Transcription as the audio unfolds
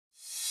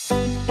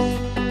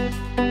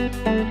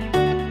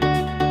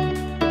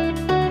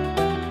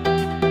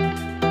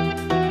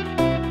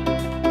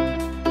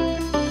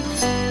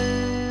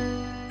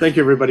Thank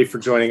you, everybody, for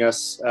joining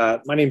us.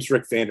 My name is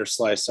Rick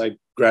Vanderslice. I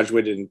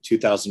graduated in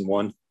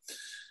 2001,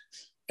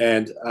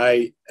 and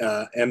I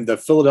am the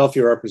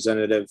Philadelphia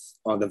representative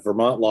on the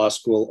Vermont Law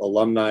School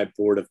Alumni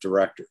Board of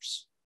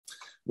Directors.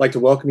 I'd like to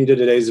welcome you to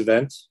today's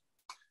event.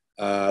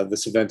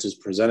 This event is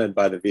presented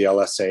by the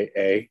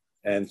VLSAA,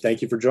 and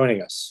thank you for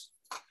joining us.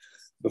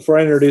 Before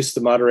I introduce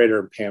the moderator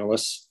and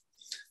panelists,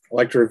 I'd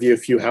like to review a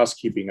few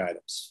housekeeping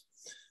items.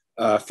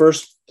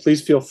 First,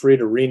 please feel free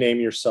to rename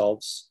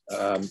yourselves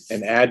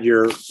and add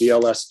your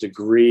VLS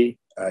degree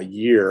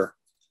year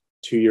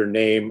to your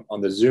name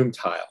on the Zoom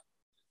tile.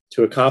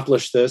 To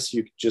accomplish this,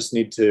 you just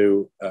need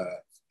to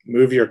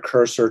move your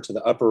cursor to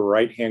the upper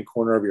right-hand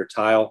corner of your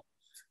tile.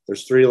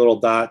 There's three little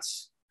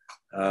dots.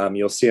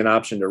 You'll see an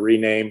option to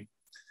rename.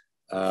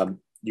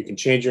 You can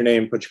change your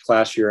name, put your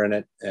class year in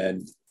it,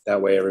 and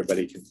that way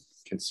everybody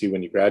can see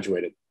when you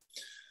graduated.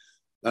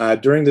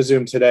 During the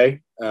Zoom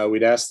today,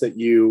 we'd ask that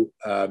you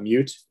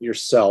mute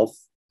yourself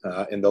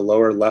in the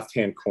lower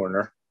left-hand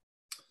corner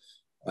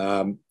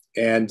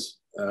and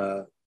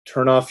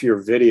turn off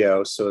your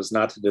video so as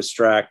not to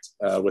distract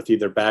with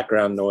either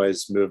background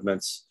noise,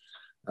 movements,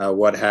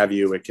 what have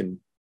you. It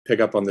can pick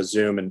up on the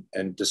Zoom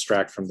and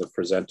distract from the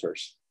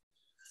presenters.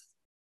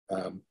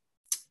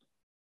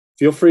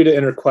 Feel free to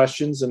enter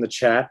questions in the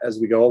chat as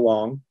we go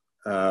along.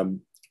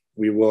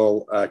 We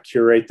will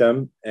curate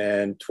them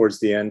and towards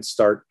the end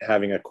start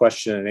having a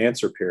question and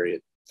answer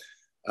period.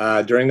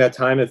 During that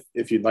time,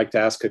 if you'd like to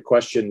ask a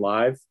question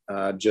live,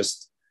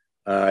 just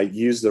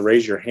use the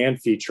raise your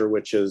hand feature,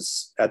 which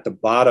is at the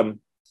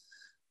bottom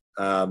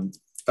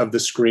of the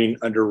screen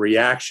under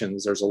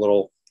reactions. There's a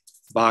little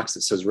box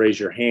that says raise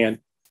your hand,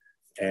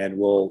 and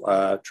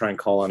we'll try and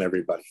call on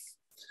everybody.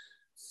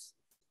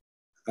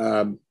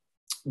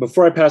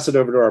 Before I pass it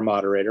over to our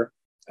moderator,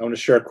 I want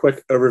to share a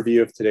quick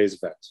overview of today's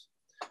event.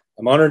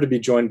 I'm honored to be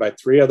joined by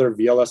three other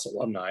VLS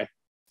alumni,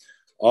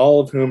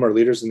 all of whom are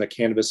leaders in the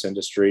cannabis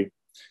industry,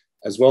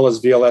 as well as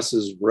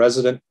VLS's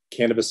resident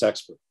cannabis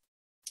expert.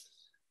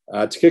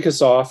 To kick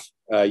us off,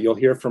 you'll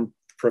hear from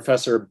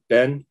Professor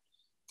Ben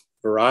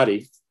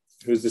Varadi,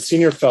 who's the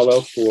Senior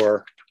Fellow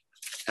for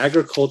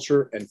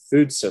Agriculture and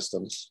Food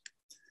Systems,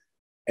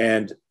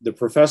 and the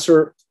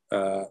Professor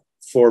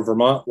for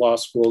Vermont Law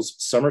School's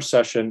summer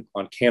session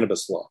on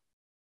cannabis law.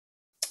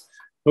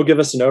 He'll give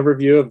us an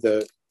overview of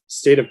the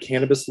state of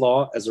cannabis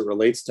law as it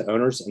relates to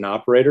owners and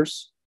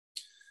operators.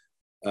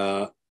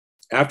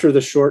 After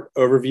the short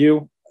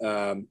overview,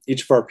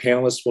 each of our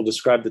panelists will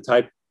describe the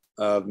type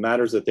of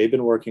matters that they've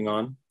been working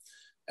on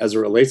as it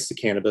relates to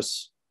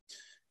cannabis.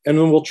 And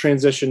then we'll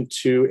transition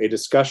to a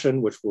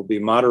discussion which will be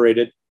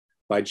moderated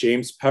by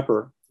James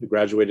Pepper, who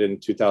graduated in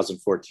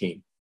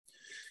 2014.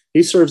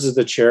 He serves as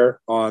the chair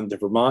on the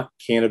Vermont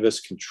Cannabis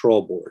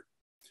Control Board,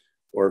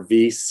 or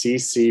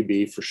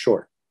VCCB for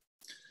short.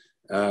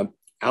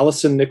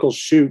 Allison Nickels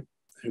Shute,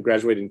 who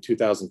graduated in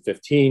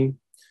 2015,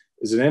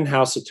 is an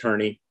in-house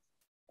attorney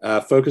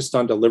focused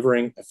on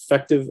delivering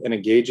effective and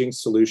engaging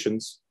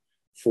solutions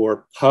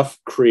for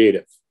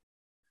PufCreativ.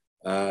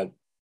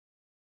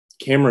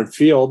 Cameron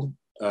Field,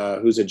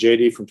 who's a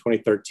JD from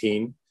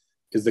 2013,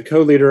 is the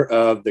co-leader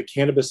of the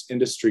Cannabis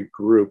Industry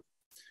Group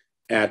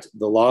at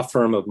the law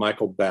firm of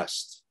Michael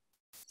Best.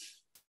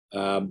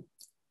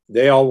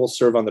 They all will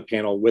serve on the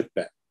panel with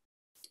Ben.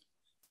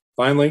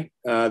 Finally,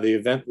 the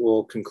event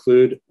will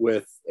conclude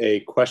with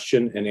a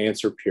question and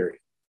answer period.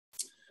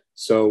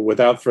 So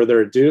without further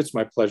ado, it's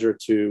my pleasure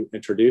to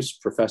introduce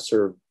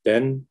Professor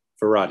Ben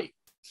Varadi.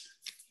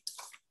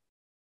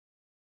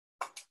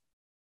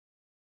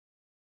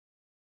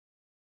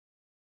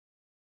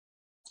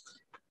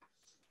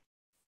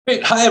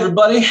 Great. Hi,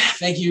 everybody.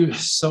 Thank you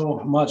so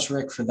much,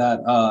 Rick, for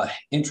that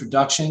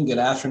introduction. Good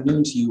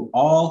afternoon to you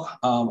all.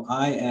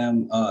 I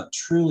am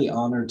truly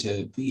honored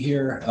to be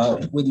here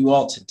with you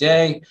all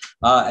today.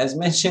 As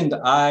mentioned,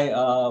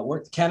 I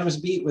work the cannabis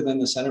beat within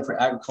the Center for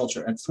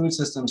Agriculture and Food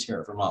Systems here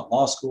at Vermont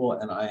Law School,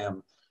 and I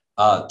am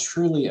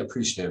truly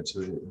appreciative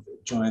to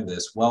join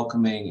this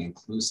welcoming,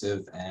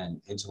 inclusive,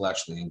 and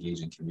intellectually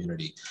engaging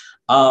community.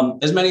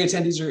 As many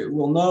attendees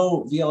will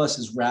know, VLS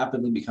is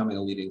rapidly becoming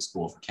a leading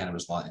school for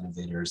cannabis law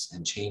innovators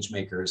and change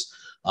makers.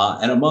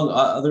 And among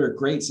other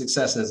great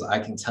successes, I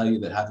can tell you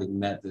that having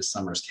met this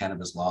summer's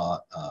cannabis law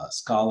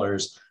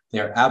scholars,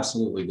 they're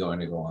absolutely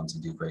going to go on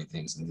to do great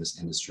things in this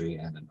industry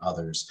and in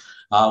others.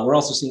 We're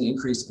also seeing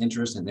increased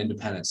interest in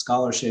independent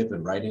scholarship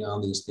and writing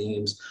on these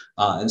themes.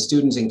 And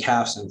students in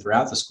CAFs and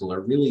throughout the school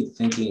are really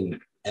thinking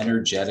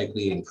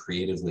energetically and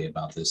creatively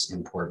about this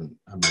important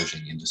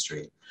emerging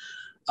industry.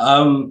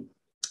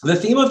 The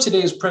theme of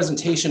today's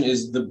presentation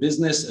is the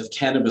business of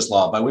cannabis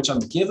law, by which I'm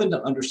given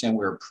to understand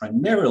we're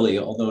primarily,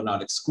 although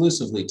not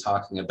exclusively,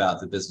 talking about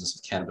the business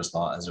of cannabis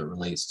law as it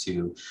relates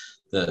to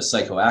the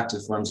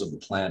psychoactive forms of the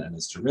plant and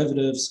its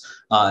derivatives,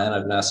 and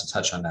I've been asked to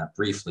touch on that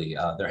briefly.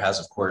 There has,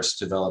 of course,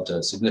 developed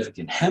a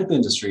significant hemp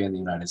industry in the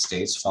United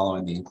States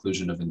following the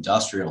inclusion of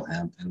industrial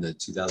hemp in the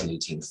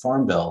 2018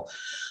 Farm Bill.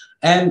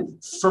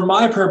 And for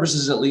my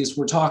purposes, at least,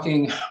 we're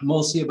talking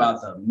mostly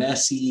about the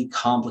messy,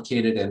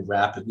 complicated, and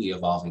rapidly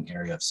evolving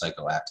area of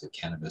psychoactive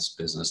cannabis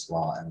business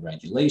law and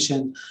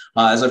regulation.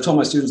 As I've told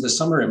my students this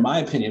summer, in my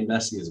opinion,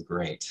 messy is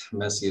great.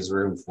 Messy is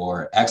room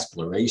for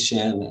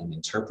exploration and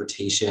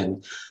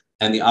interpretation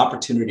and the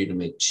opportunity to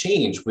make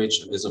change,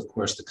 which is, of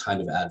course, the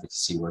kind of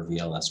advocacy where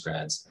VLS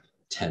grads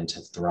tend to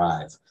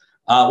thrive.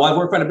 While I've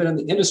worked quite a bit in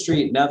the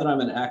industry, now that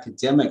I'm an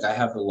academic, I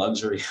have the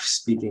luxury of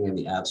speaking in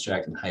the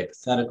abstract and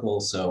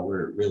hypothetical. So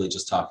we're really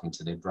just talking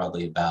today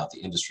broadly about the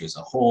industry as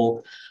a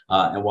whole.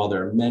 And while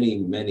there are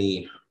many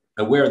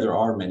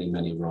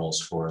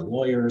roles for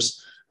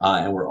lawyers,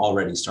 and we're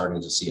already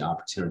starting to see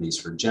opportunities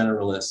for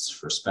generalists,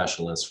 for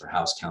specialists, for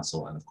house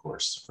counsel, and of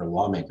course, for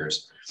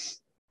lawmakers.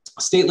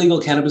 State legal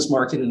cannabis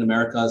market in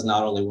America is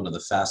not only one of the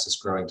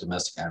fastest growing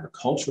domestic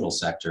agricultural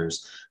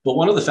sectors, but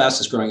one of the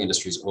fastest growing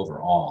industries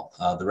overall.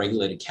 The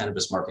regulated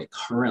cannabis market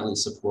currently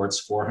supports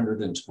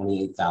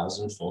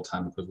 428,000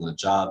 full-time equivalent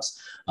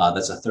jobs.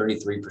 That's a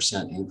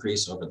 33%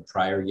 increase over the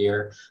prior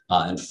year,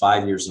 and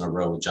 5 years in a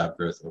row with job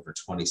growth over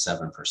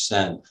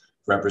 27%.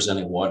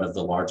 Representing one of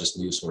the largest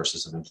new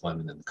sources of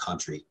employment in the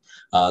country.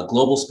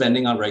 Global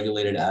spending on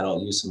regulated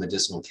adult use of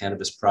medicinal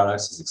cannabis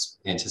products is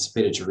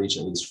anticipated to reach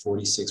at least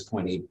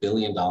 $46.8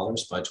 billion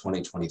by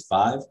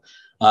 2025,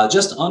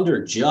 just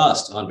under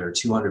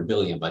 $200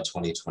 billion by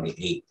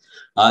 2028.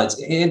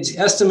 It's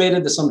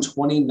estimated that some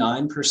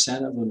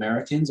 29% of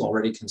Americans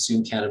already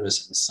consume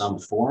cannabis in some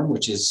form,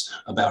 which is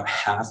about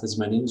half as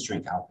many as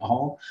drink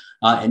alcohol.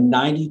 And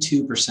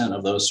 92%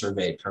 of those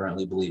surveyed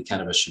currently believe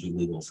cannabis should be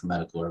legal for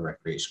medical or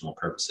recreational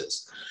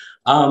purposes.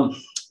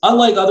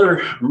 Unlike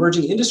other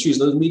emerging industries,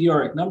 those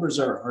meteoric numbers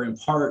are in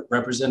part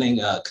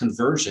representing a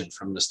conversion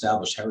from an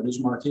established heritage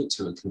market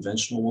to a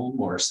conventional one,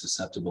 more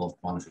susceptible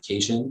of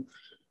quantification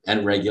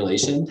and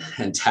regulation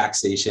and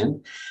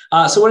taxation.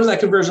 So what does that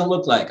conversion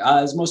look like?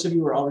 As most of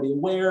you are already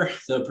aware,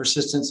 the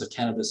persistence of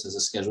cannabis as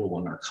a Schedule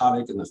I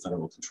narcotic in the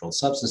Federal Controlled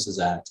Substances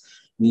Act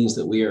means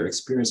that we are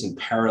experiencing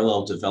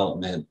parallel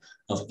development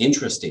of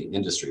intrastate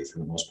industry for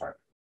the most part.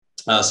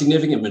 A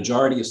significant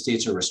majority of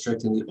states are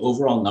restricting the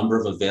overall number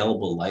of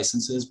available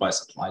licenses by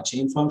supply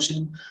chain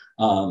function,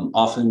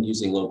 often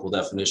using local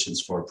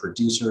definitions for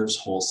producers,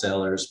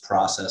 wholesalers,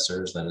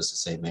 processors, that is to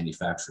say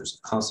manufacturers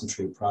of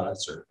concentrate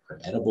products or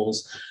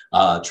edibles,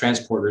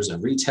 transporters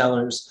and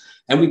retailers.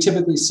 And we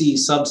typically see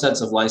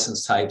subsets of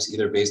license types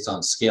either based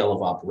on scale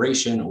of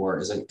operation or,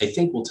 as I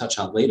think we'll touch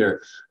on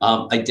later,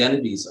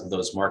 identities of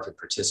those market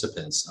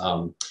participants.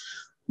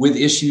 With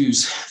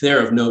issues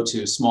there of note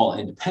to small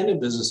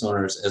independent business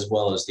owners, as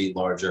well as the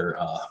larger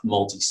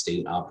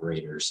multi-state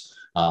operators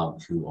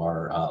who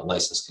are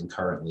licensed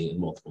concurrently in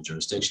multiple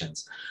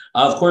jurisdictions.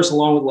 Of course,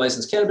 along with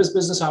licensed cannabis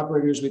business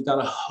operators, we've got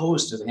a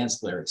host of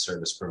ancillary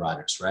service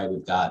providers, right?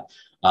 We've got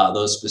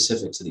those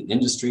specific to the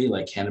industry,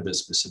 like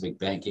cannabis-specific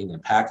banking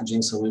and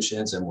packaging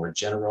solutions, and more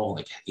general,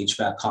 like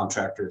HVAC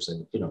contractors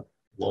and,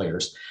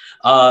 lawyers,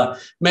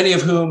 many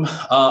of whom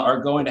are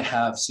going to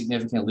have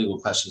significant legal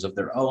questions of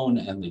their own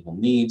and legal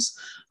needs.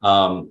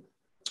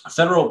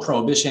 Federal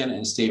prohibition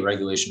and state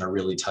regulation are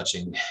really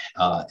touching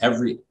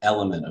every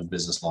element of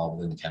business law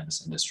within the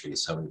cannabis industry.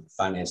 So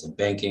finance and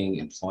banking,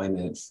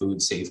 employment,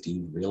 food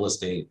safety, real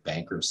estate,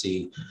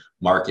 bankruptcy,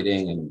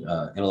 marketing, and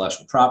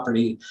intellectual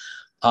property.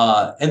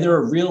 And there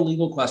are real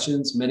legal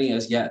questions, many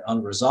as yet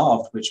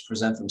unresolved, which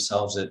present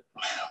themselves at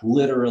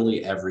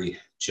literally every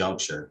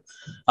juncture.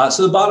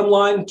 So the bottom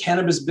line,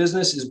 cannabis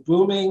business is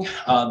booming.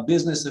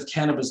 Business of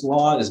cannabis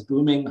law is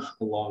booming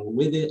along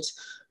with it.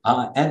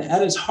 And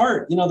at its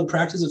heart, the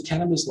practice of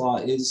cannabis law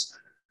is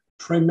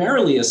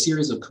primarily a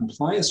series of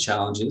compliance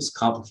challenges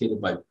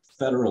complicated by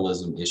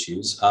federalism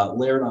issues,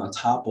 layered on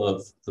top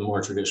of the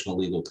more traditional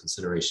legal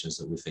considerations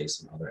that we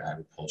face in other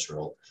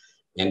agricultural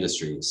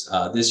industries.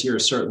 This year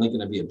is certainly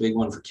going to be a big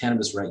one for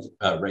cannabis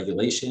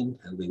regulation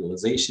and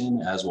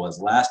legalization, as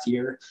was last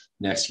year.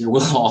 Next year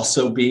will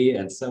also be,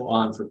 and so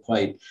on for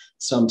quite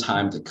some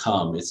time to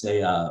come. It's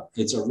a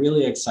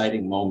really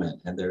exciting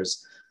moment, and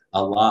there's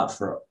a lot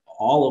for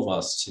all of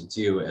us to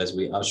do as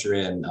we usher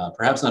in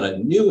perhaps not a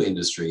new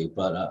industry,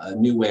 but a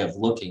new way of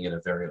looking at a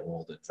very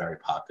old and very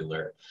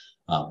popular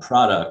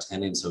product.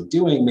 And in so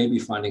doing, maybe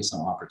finding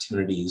some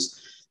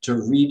opportunities to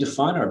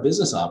redefine our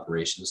business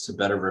operations to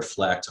better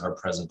reflect our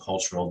present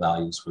cultural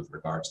values with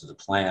regard to the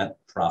plant,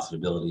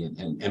 profitability,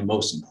 and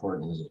most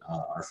importantly,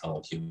 our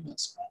fellow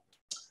humans.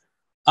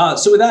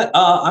 So with that,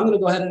 I'm going to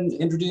go ahead and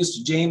introduce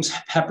James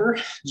Pepper,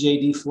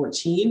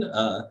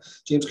 JD'14.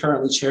 James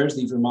currently chairs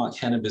the Vermont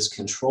Cannabis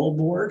Control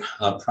Board.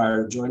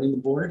 Prior to joining the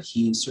board,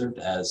 he served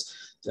as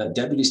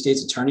Deputy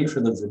State's Attorney for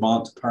the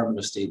Vermont Department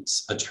of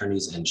State's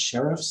Attorneys and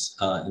Sheriffs.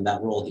 In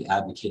that role, he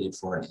advocated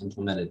for and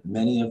implemented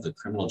many of the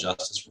criminal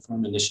justice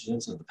reform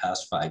initiatives of the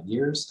past 5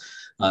 years,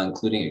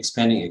 including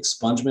expanding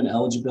expungement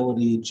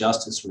eligibility,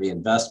 justice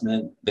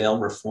reinvestment, bail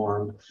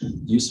reform,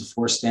 use of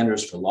force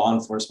standards for law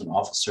enforcement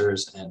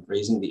officers, and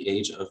raising the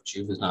age of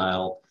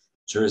juvenile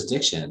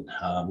jurisdiction.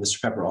 Mr.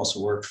 Pepper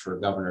also worked for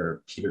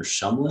Governor Peter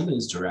Shumlin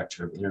as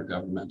Director of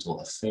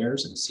Intergovernmental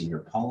Affairs and Senior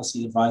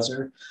Policy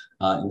Advisor.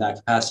 In that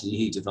capacity,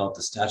 he developed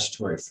a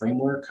statutory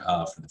framework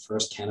for the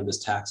first cannabis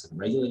tax and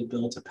regulate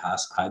bill to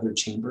pass either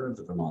chamber of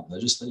the Vermont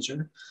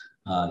legislature.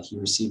 He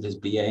received his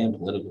BA in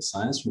political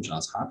science from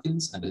Johns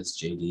Hopkins and his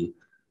JD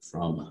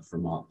from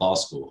Vermont Law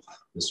School.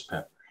 Mr.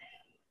 Pepper.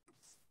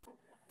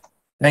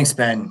 Thanks,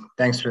 Ben.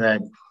 Thanks for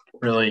that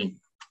really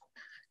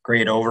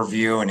great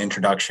overview and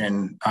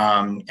introduction.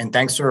 And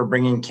thanks for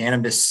bringing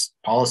cannabis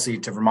policy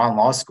to Vermont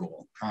Law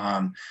School.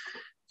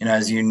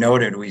 As you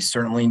noted, we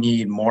certainly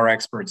need more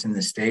experts in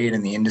the state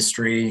and the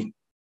industry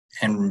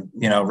and,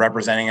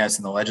 representing us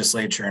in the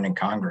legislature and in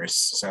Congress.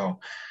 So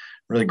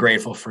really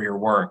grateful for your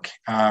work.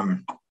 I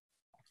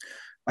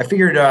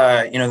figured,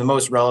 the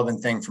most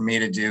relevant thing for me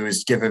to do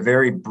is give a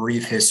very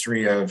brief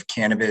history of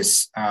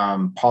cannabis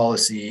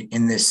policy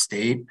in this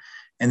state,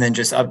 and then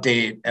just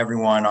update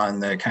everyone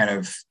on the kind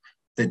of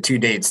the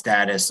to-date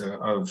status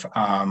of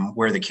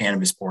where the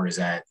Cannabis Board is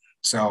at.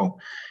 So,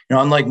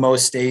 unlike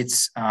most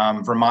states,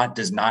 Vermont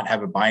does not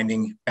have a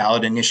binding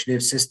ballot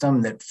initiative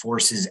system that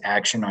forces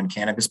action on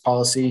cannabis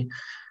policy.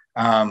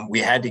 We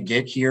had to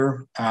get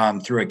here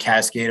through a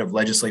cascade of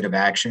legislative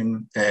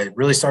action that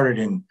really started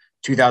in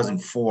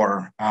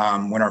 2004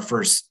 when our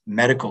first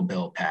medical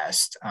bill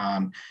passed.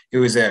 It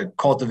was a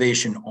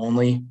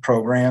cultivation-only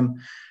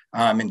program.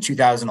 In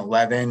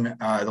 2011,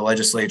 the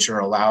legislature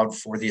allowed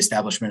for the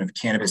establishment of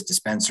cannabis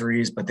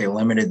dispensaries, but they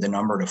limited the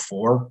number to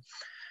 4.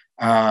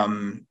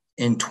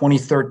 In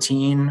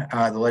 2013,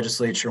 the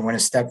legislature went a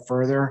step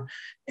further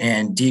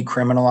and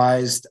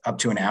decriminalized up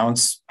to an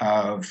ounce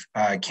of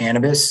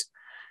cannabis.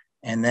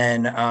 And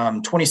then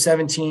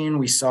 2017,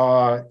 we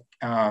saw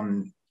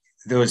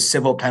those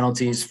civil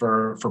penalties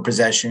for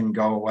possession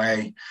go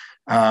away.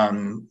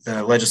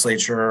 The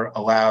legislature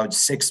allowed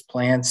 6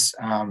 plants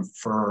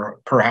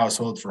per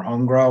household for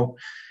home grow,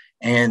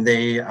 and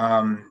they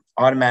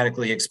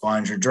automatically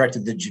expunged or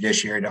directed the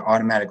judiciary to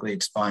automatically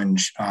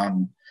expunge,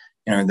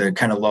 the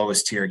kind of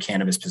lowest tier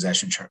cannabis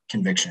possession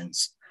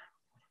convictions.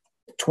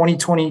 In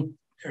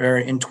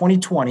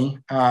 2020,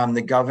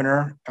 the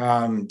governor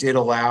did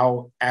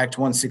allow Act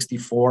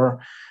 164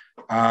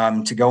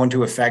 to go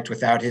into effect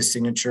without his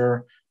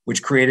signature,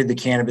 which created the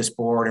Cannabis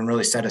Board and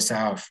really set us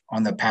off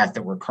on the path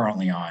that we're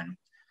currently on.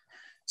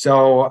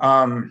 So,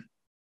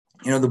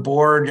 the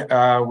board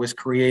was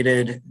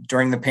created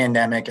during the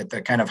pandemic at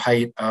the kind of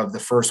height of the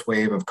first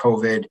wave of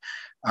COVID.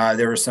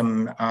 There were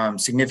some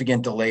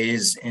significant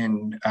delays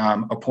in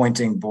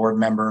appointing board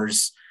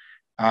members,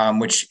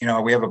 which,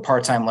 we have a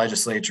part-time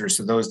legislature.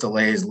 So those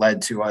delays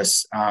led to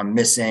us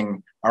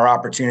missing our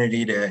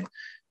opportunity to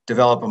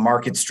develop a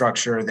market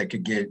structure that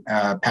could get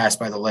passed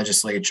by the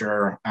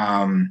legislature,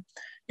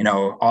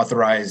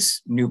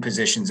 authorize new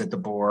positions at the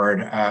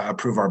board,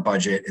 approve our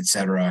budget, et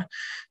cetera.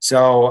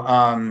 So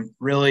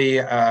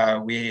really,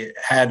 we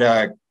had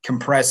a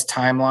compressed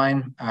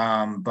timeline,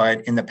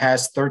 but in the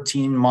past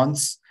 13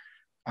 months,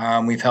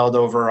 we've held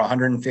over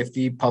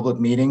 150 public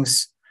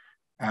meetings.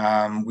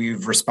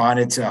 We've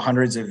responded to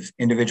hundreds of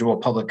individual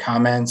public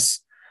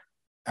comments.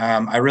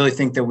 I really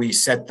think that we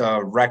set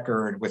the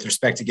record with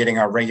respect to getting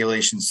our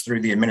regulations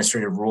through the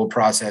administrative rule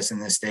process in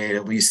this state,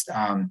 at least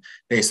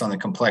based on the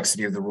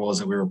complexity of the rules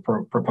that we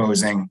were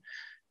proposing.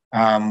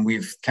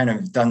 We've kind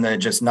of done the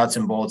just nuts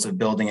and bolts of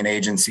building an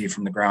agency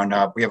from the ground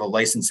up. We have a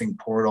licensing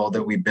portal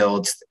that we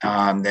built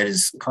that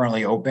is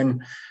currently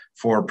open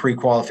for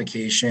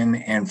pre-qualification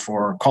and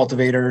for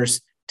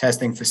cultivators,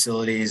 testing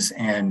facilities,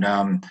 and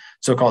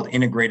so-called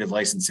integrated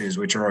licenses,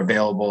 which are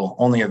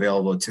only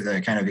available to the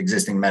kind of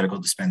existing medical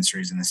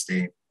dispensaries in the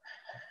state.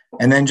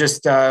 And then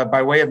just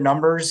by way of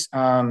numbers,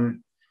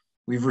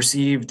 we've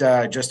received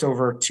just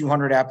over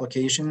 200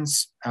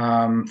 applications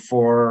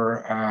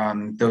for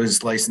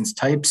those license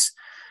types.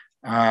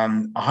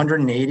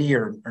 180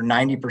 or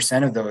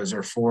 90% of those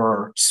are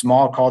for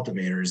small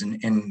cultivators.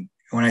 And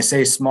when I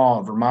say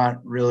small, Vermont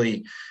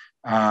really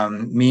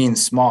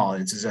means small.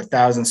 It's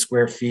 1,000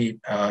 square feet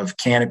of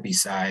canopy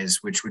size,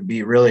 which would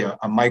be really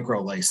a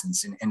micro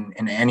license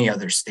in any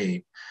other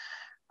state.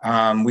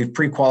 We've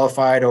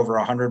pre-qualified over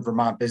 100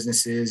 Vermont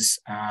businesses,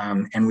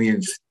 and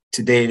we've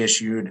to date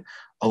issued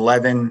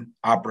 11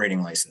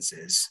 operating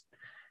licenses.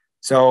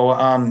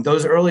 So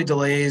those early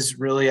delays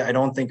really, I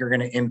don't think are going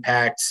to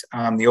impact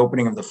the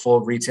opening of the full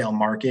retail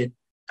market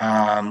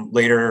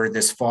later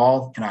this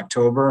fall in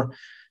October.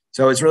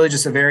 So it's really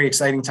just a very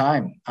exciting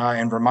time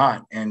in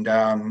Vermont, and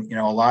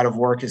a lot of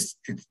work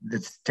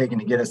that's taken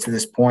to get us to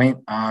this point,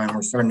 and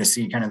we're starting to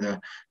see kind of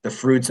the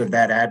fruits of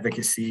that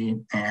advocacy.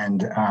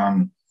 And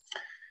some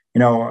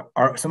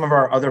of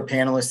our other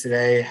panelists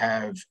today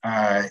have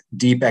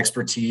deep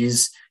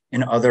expertise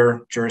in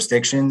other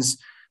jurisdictions.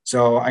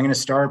 So I'm going to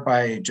start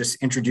by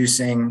just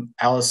introducing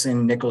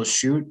Allison Nickels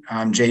Shute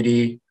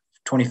JD'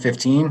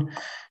 2015.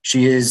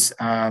 She is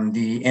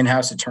the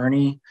in-house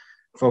attorney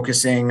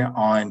focusing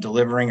on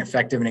delivering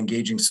effective and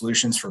engaging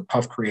solutions for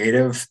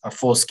PufCreativ, a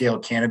full-scale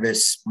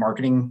cannabis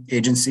marketing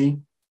agency.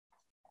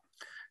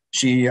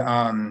 She,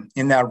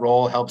 in that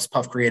role, helps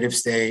PufCreativ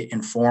stay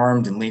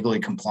informed and legally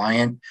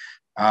compliant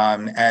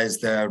as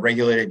the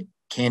regulated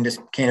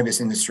cannabis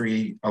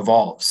industry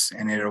evolves,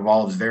 and it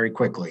evolves very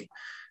quickly.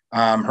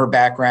 Her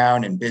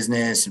background in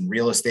business and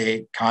real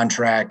estate,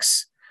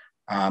 contracts,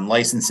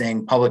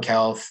 licensing, public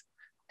health,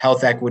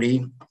 health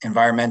equity,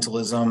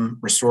 environmentalism,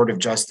 restorative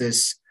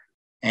justice,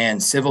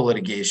 and civil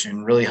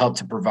litigation really helped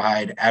to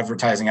provide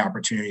advertising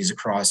opportunities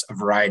across a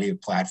variety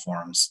of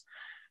platforms.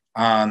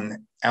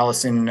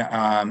 Allison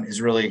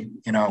is really,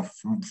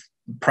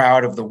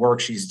 proud of the work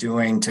she's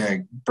doing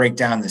to break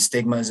down the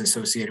stigmas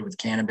associated with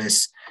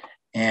cannabis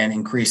and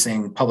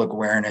increasing public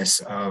awareness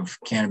of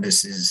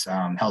cannabis's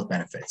health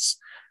benefits.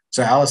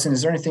 So Allison,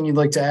 is there anything you'd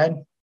like to add?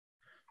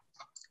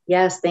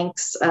 Yes,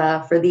 thanks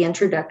for the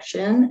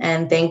introduction,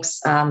 and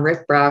thanks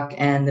Rick Brock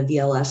and the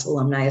VLS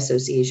Alumni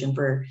Association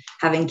for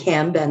having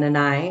Cam, Ben, and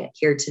I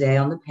here today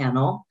on the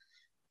panel.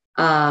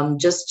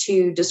 Just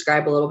to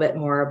describe a little bit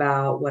more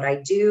about what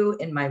I do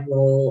in my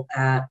role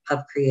at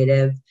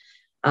PufCreativ,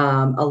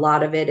 a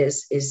lot of it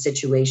is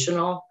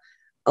situational.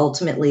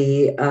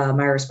 Ultimately,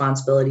 my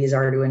responsibilities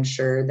are to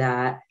ensure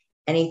that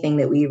anything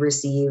that we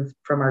receive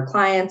from our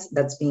clients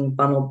that's being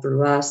funneled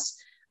through us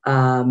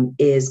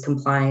is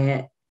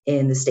compliant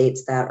in the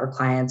states that our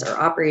clients are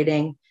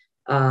operating.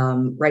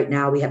 Right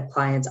now, we have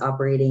clients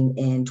operating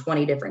in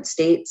 20 different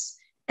states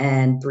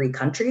and 3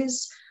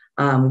 countries.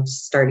 We've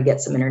started to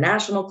get some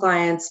international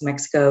clients,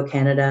 Mexico,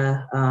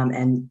 Canada,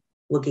 and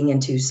looking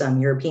into some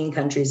European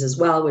countries as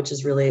well, which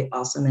is really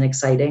awesome and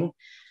exciting.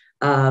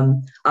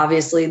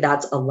 Obviously,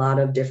 that's a lot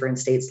of different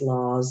states'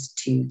 laws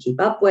to keep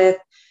up with.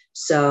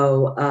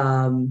 So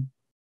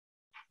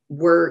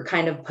we're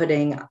kind of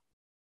putting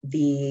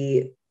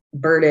the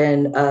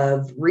burden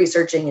of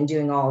researching and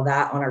doing all of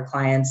that on our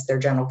clients, their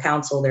general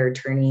counsel, their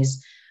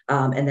attorneys.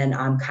 And then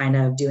I'm kind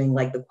of doing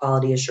like the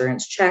quality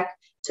assurance check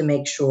to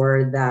make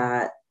sure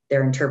that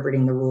they're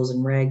interpreting the rules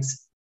and regs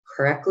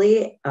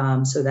correctly,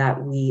 so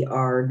that we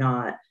are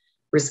not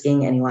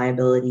risking any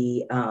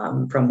liability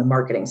from the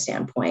marketing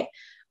standpoint.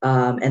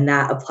 And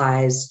that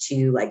applies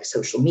to like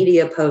social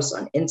media posts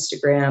on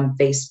Instagram,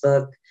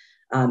 Facebook,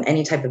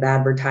 any type of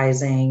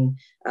advertising,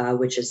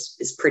 which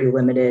is pretty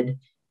limited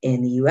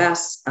in the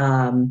US,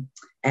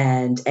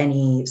 and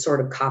any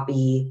sort of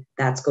copy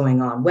that's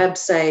going on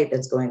website,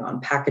 that's going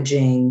on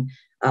packaging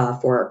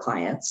for our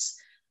clients.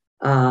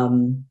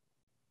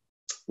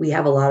 We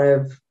have a lot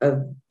of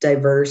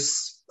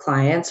diverse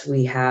clients.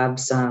 We have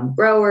some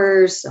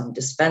growers, some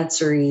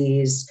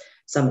dispensaries,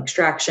 some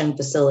extraction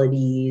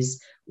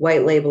facilities,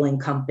 white labeling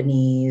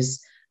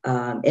companies,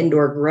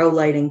 indoor grow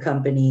lighting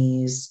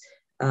companies,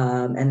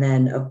 and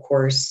then, of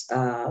course,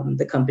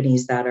 the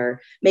companies that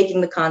are making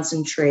the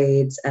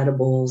concentrates,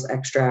 edibles,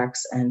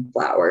 extracts, and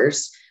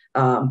flowers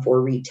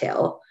for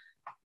retail.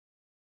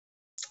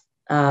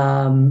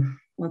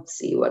 Let's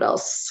see, what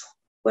else?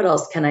 What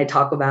else can I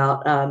talk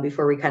about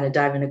before we kind of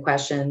dive into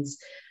questions?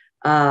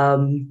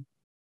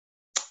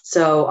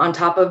 So on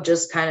top of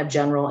just kind of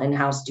general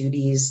in-house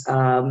duties,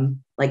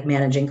 like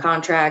managing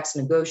contracts,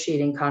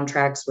 negotiating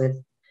contracts with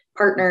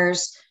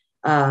partners,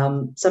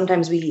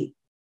 sometimes we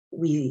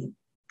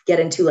get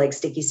into like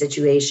sticky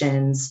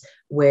situations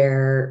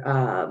where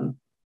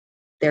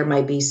there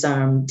might be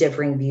some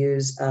differing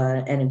views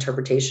and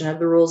interpretation of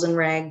the rules and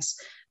regs.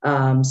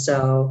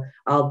 So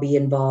I'll be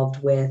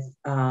involved with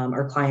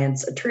our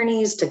clients'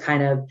 attorneys to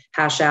kind of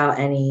hash out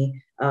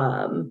any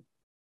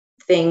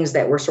things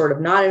that we're sort of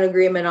not in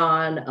agreement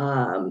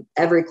on.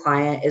 Every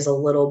client is a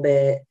little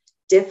bit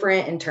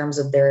different in terms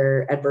of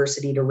their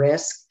adversity to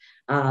risk.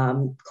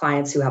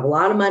 Clients who have a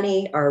lot of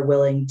money are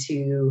willing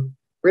to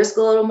risk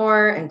a little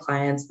more, and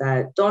clients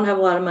that don't have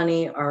a lot of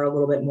money are a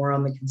little bit more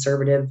on the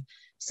conservative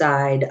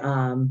side.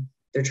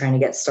 They're trying to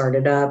get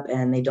started up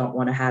and they don't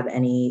want to have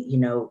any,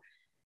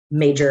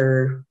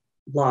 major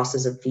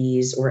losses of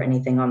fees or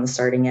anything on the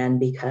starting end,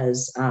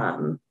 because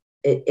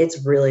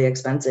it's really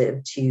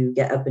expensive to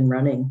get up and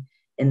running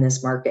in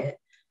this market.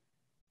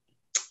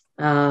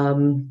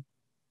 And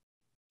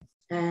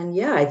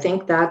yeah, I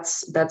think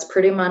that's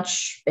pretty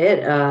much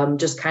it.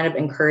 Just kind of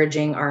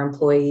encouraging our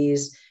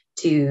employees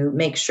to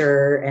make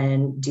sure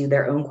and do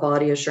their own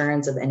quality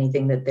assurance of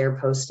anything that they're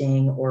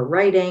posting or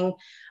writing,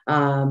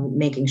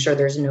 making sure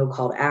there's no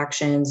call to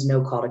actions,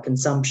 no call to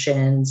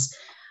consumptions.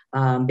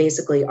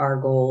 Basically, our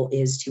goal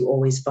is to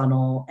always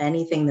funnel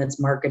anything that's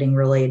marketing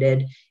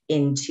related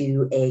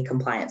into a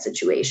compliant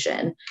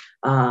situation.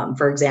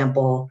 For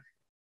example,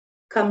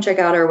 come check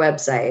out our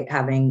website,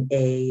 having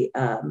a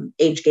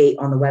age gate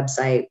on the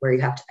website where you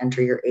have to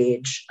enter your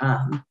age.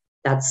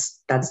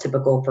 That's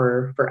typical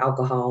for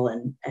alcohol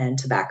and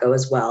tobacco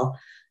as well.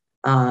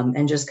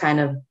 And just kind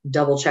of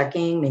double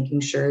checking,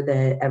 making sure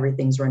that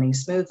everything's running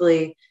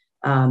smoothly.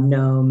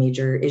 no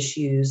major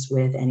issues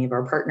with any of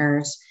our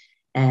partners,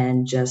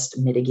 and just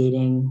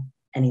mitigating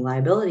any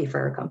liability for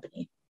our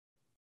company.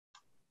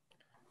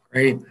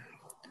 Great.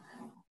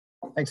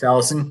 Thanks,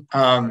 Allison.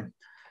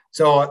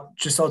 So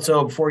just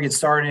also before we get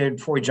started,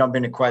 before we jump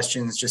into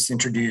questions, just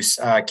introduce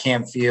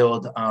Cam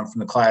Field from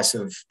the class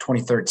of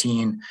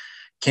 2013.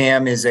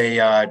 Cam is a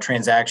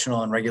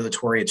transactional and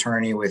regulatory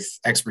attorney with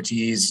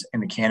expertise in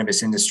the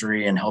cannabis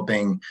industry and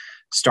helping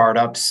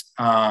startups.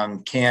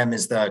 Cam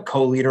is the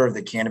co-leader of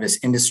the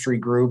Cannabis Industry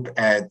Group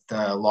at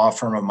the law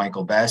firm of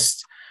Michael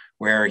Best,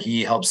 where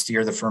he helps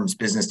steer the firm's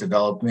business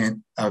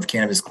development of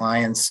cannabis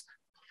clients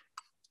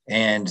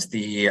and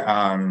the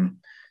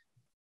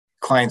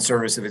client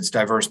service of its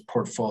diverse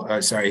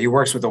portfolio. He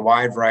works with a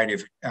wide variety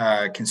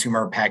of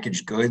consumer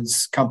packaged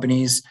goods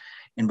companies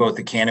in both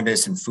the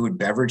cannabis and food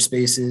beverage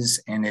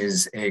spaces, and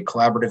is a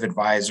collaborative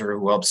advisor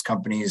who helps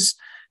companies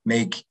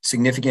make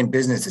significant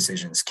business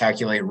decisions,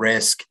 calculate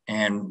risk,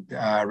 and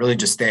really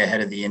just stay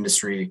ahead of the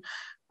industry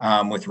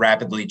with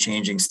rapidly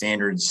changing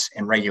standards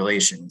and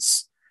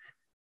regulations.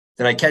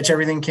 Did I catch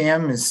everything,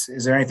 Cam? Is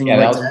there anything? Yeah,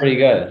 that was pretty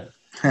good.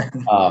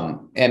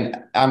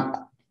 And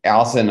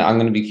Allison, I'm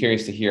going to be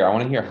curious to hear. I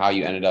want to hear how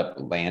you ended up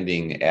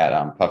landing at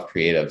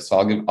PufCreativ. So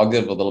I'll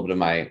give a little bit of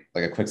my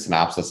a quick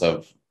synopsis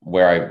of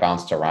where I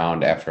bounced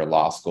around after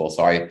law school.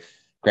 So I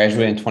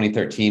graduated in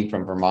 2013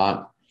 from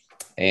Vermont,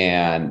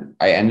 and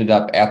I ended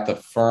up at the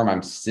firm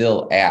I'm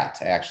still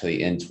at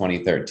actually in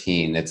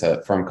 2013. It's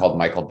a firm called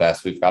Michael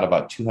Best. We've got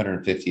about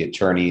 250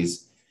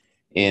 attorneys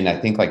in, I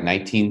think, like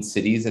 19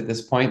 cities at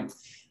this point.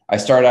 I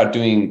started out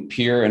doing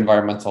pure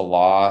environmental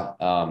law,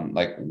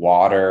 like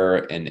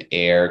water and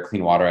air,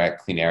 Clean Water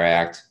Act, Clean Air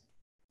Act.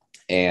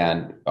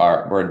 And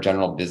we're a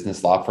general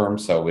business law firm,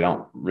 so we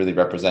don't really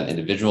represent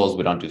individuals.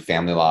 We don't do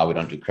family law. We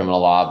don't do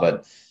criminal law,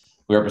 but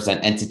we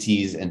represent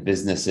entities and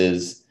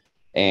businesses.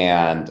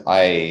 And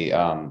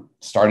I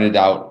started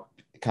out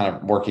kind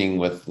of working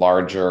with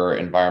larger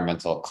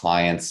environmental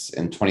clients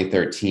in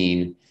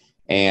 2013.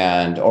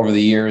 And over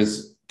the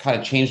years, kind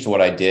of changed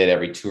what I did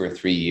every 2 or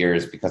 3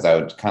 years, because I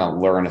would kind of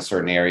learn a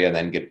certain area,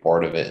 then get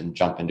bored of it and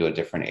jump into a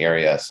different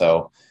area.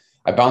 So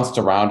I bounced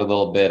around a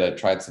little bit. I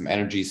tried some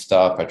energy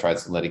stuff. I tried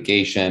some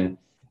litigation.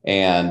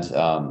 And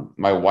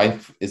my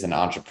wife is an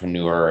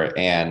entrepreneur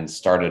and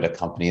started a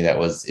company that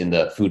was in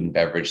the food and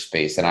beverage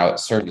space. And I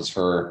served as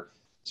her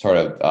sort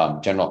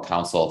of general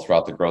counsel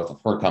throughout the growth of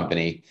her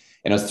company.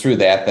 And it was through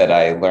that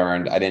I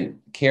learned I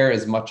didn't care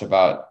as much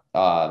about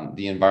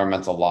the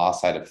environmental law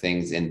side of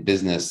things in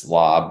business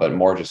law, but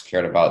more just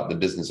cared about the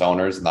business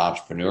owners and the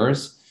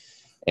entrepreneurs.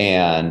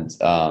 And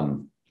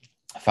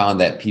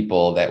found that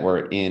people that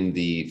were in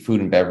the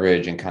food and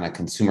beverage and kind of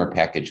consumer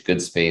packaged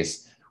goods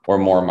space were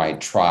more my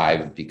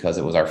tribe, because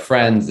it was our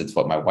friends. It's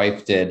what my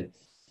wife did.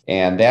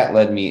 And that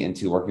led me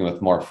into working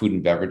with more food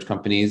and beverage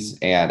companies.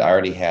 And I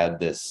already had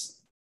this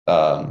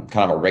kind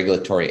of a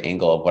regulatory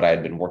angle of what I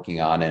had been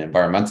working on in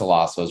environmental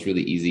law. So it was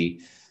really easy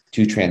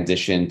to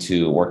transition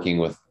to working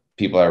with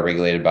people that are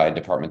regulated by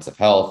departments of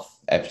health,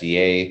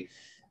 FDA,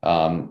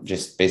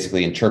 just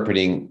basically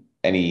interpreting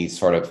any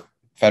sort of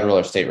federal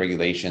or state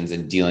regulations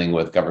and dealing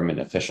with government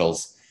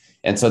officials.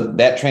 And so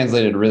that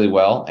translated really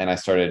well. And I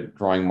started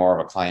growing more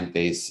of a client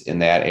base in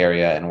that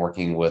area and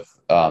working with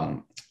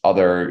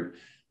other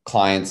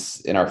clients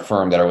in our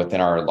firm that are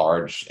within our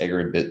large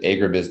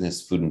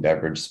agribusiness food and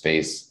beverage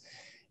space.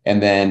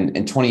 And then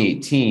in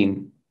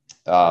 2018,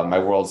 my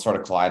world sort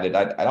of collided.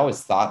 I'd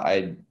always thought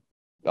I'd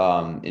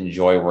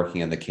enjoy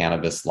working in the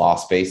cannabis law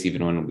space,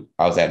 even when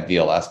I was at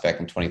VLS back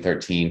in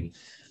 2013.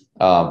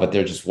 But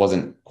there just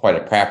wasn't quite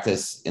a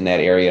practice in that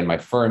area in my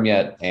firm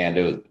yet, and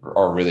it was,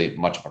 or really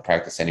much of a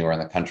practice anywhere in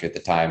the country at the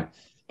time.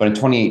 But in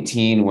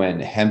 2018, when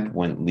hemp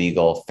went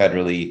legal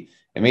federally,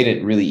 it made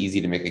it really easy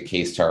to make a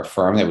case to our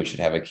firm that we should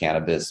have a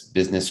cannabis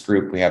business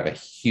group. We have a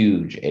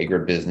huge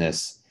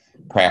agribusiness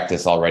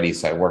practice already.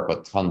 So I work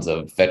with tons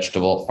of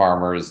vegetable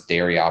farmers,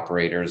 dairy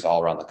operators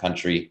all around the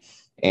country.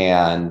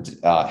 And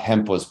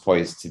hemp was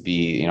poised to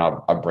be,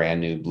 a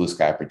brand new blue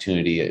sky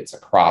opportunity. It's a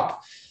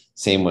crop.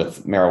 Same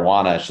with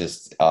marijuana. It's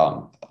just,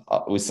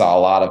 we saw a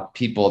lot of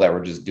people that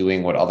were just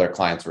doing what other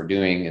clients were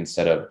doing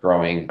instead of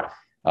growing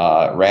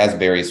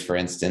raspberries, for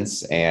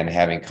instance, and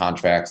having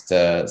contracts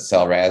to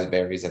sell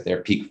raspberries at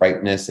their peak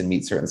ripeness and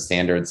meet certain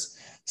standards.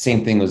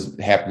 Same thing was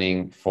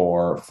happening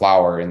for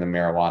flower in the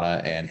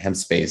marijuana and hemp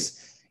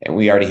space. And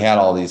we already had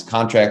all these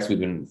contracts we've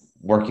been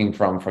working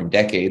from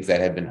decades that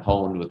had been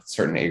honed with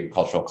certain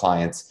agricultural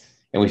clients.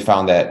 And we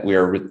found that we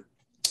were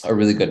a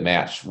really good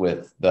match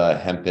with the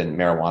hemp and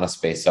marijuana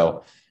space.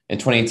 So in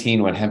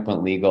 2018, when hemp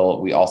went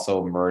legal, we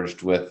also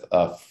merged with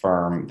a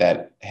firm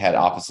that had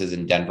offices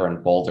in Denver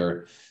and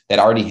Boulder that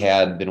already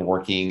had been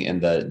working in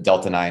the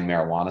Delta 9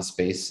 marijuana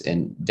space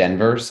in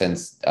Denver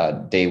since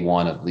day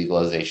one of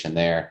legalization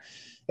there.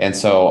 And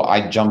so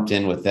I jumped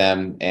in with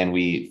them and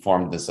we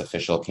formed this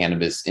official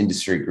cannabis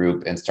industry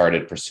group and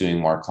started pursuing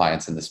more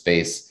clients in the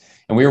space.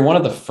 And we were one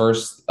of the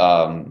first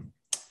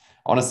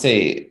want to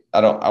say,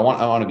 I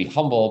want to be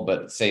humble,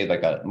 but say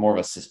like a more of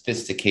a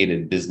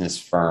sophisticated business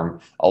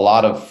firm. A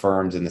lot of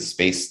firms in the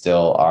space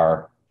still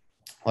are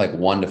like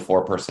 1 to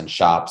 4 person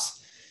shops.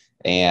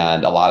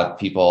 And a lot of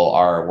people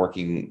are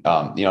working,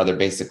 they're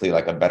basically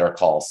like a Better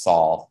Call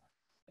Saul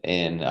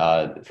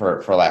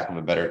for lack of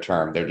a better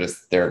term.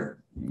 They're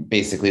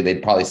basically,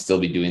 they'd probably still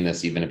be doing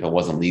this even if it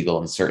wasn't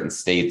legal in certain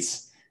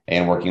states,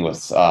 and working with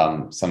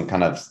some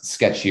kind of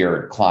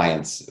sketchier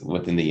clients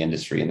within the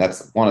industry. And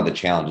that's one of the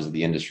challenges of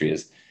the industry,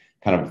 is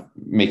kind of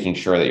making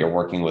sure that you're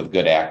working with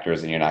good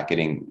actors and you're not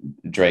getting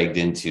dragged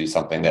into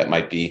something that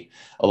might be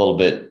a little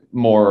bit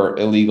more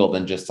illegal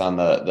than just on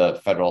the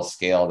federal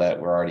scale that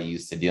we're already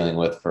used to dealing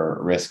with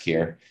for risk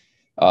here.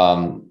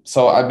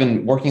 So I've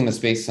been working in the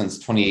space since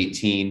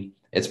 2018.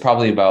 It's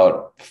probably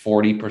about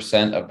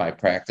 40% of my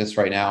practice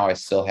right now. I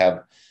still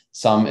have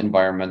some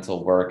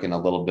environmental work and a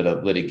little bit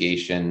of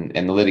litigation.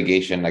 And the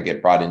litigation I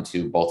get brought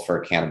into both for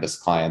cannabis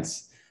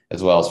clients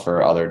as well as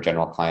for other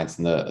general clients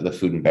in the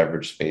food and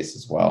beverage space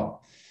as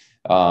well.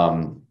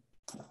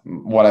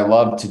 What I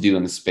love to do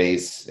in the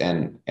space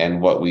and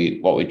what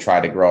we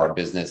try to grow our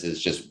business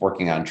is just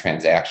working on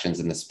transactions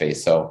in the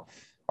space. So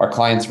our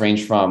clients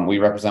range from, we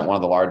represent one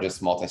of the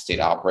largest multi-state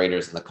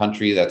operators in the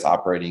country that's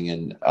operating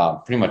in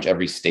pretty much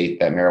every state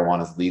that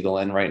marijuana is legal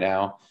in right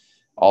now,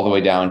 all the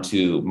way down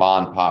to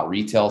mom and pop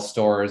retail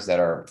stores that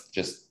are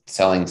just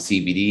selling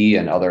CBD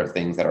and other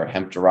things that are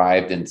hemp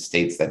derived in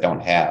states that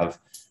don't have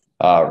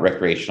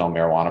recreational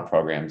marijuana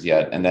programs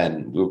yet. And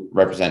then we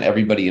represent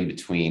everybody in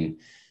between.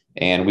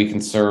 And we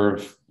can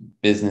serve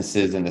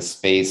businesses in the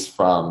space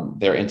from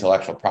their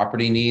intellectual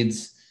property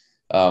needs.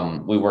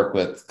 We work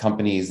with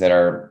companies that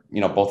are,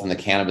 both in the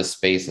cannabis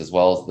space as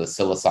well as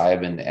the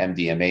psilocybin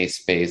MDMA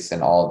space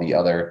and all the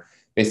other.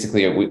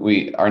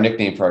 Basically, our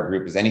nickname for our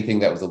group is anything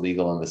that was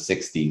illegal in the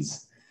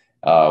 60s.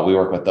 We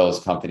work with those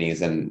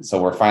companies. And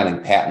so we're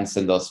filing patents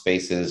in those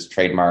spaces,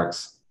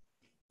 trademarks,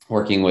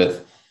 working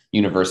with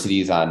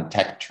universities on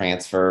tech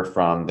transfer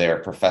from their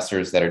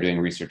professors that are doing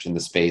research in the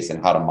space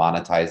and how to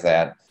monetize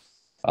that.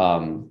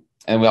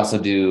 And we also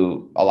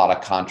do a lot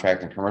of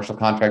contract and commercial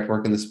contract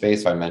work in the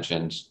space. So I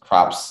mentioned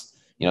crops,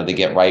 they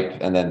get ripe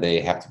and then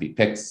they have to be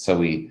picked. So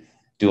we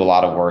do a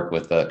lot of work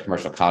with the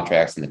commercial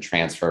contracts and the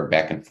transfer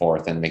back and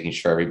forth and making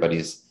sure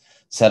everybody's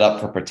set up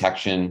for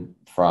protection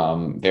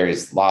from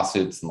various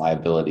lawsuits and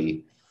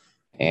liability.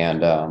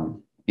 And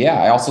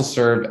I also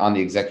served on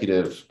the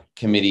executive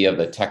committee of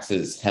the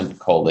Texas Hemp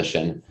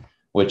Coalition,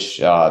 which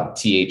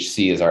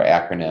THC is our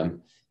acronym.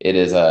 It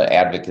is an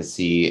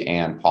advocacy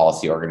and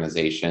policy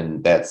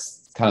organization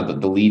that's kind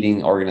of the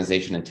leading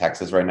organization in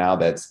Texas right now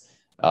that's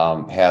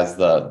has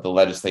the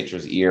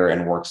legislature's ear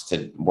and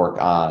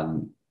work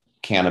on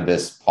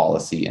cannabis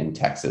policy in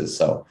Texas.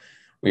 So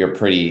we are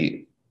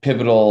pretty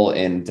pivotal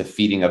in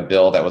defeating a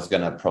bill that was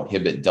going to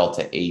prohibit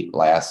Delta 8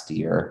 last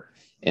year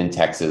in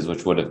Texas,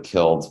 which would have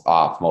killed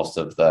off most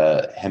of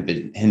the hemp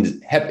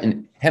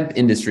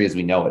industry as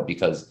we know it,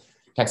 because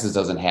Texas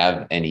doesn't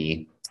have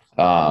any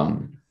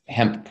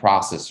hemp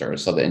processors.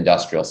 So the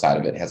industrial side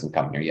of it hasn't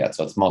come here yet.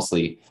 So it's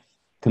mostly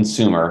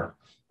consumer.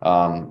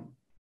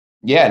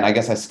 And I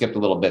guess I skipped a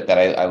little bit that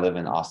I live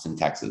in Austin,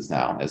 Texas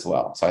now as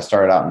well. So I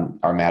started out in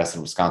our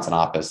Madison, Wisconsin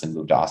office and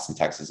moved to Austin,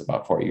 Texas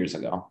about 4 years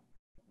ago.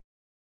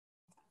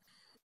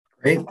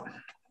 Great.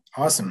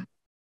 Awesome.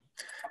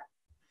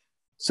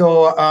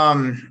 So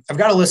I've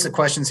got a list of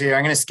questions here.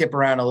 I'm going to skip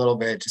around a little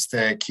bit just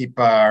to keep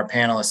our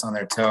panelists on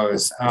their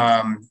toes.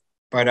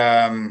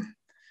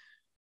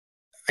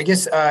 I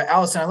guess,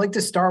 Allison, I'd like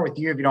to start with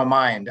you if you don't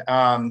mind.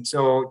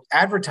 So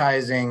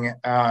advertising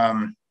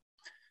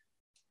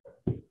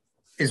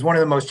is one of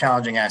the most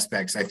challenging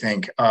aspects, I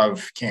think,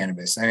 of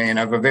cannabis. I mean,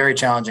 of a very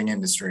challenging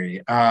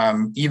industry.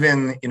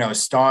 Even,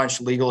 staunch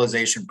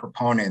legalization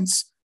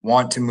proponents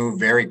want to move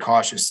very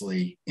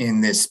cautiously in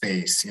this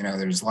space.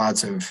 There's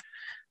lots of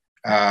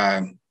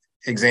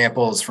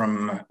examples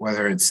from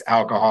whether it's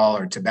alcohol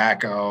or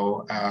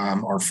tobacco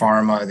or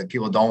pharma that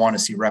people don't want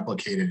to see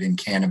replicated in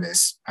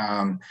cannabis.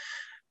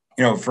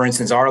 For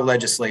instance, our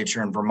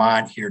legislature in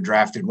Vermont here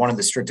drafted one of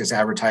the strictest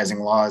advertising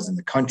laws in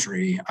the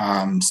country,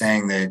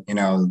 saying that,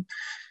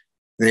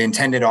 the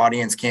intended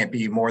audience can't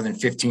be more than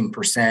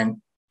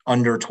 15%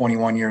 under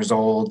 21 years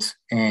old,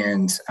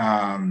 and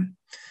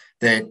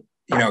that,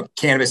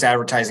 cannabis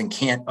advertising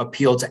can't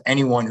appeal to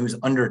anyone who's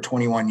under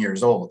 21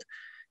 years old.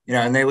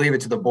 And they leave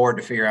it to the board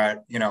to figure out,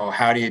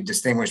 how do you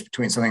distinguish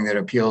between something that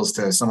appeals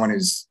to someone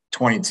who's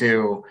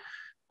 22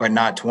 but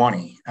not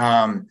 20?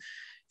 I'm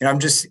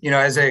just,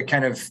 as a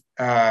kind of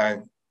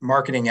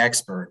marketing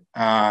expert,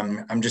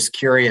 I'm just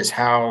curious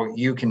how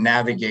you can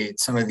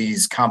navigate some of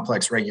these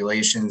complex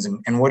regulations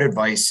and what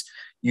advice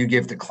you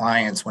give to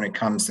clients when it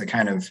comes to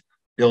kind of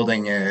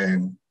building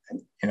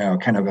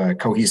kind of a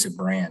cohesive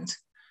brand.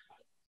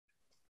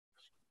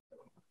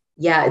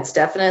 Yeah, it's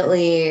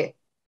definitely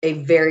a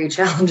very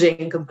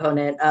challenging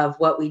component of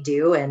what we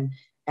do and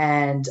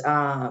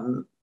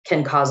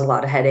can cause a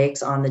lot of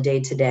headaches on the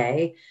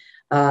day-to-day.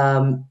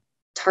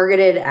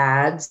 Targeted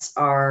ads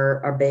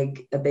are a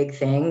big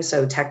thing.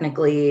 So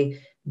technically,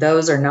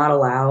 those are not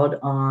allowed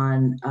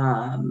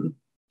on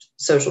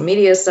social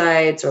media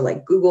sites or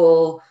like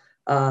Google.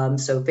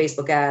 So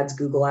Facebook ads,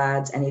 Google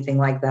ads, anything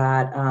like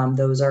that.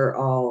 Those are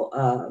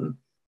all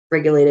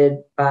regulated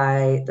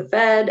by the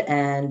Fed,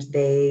 and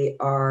they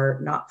are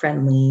not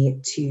friendly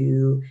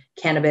to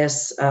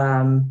cannabis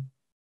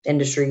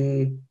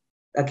industry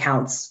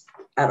accounts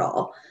at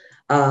all.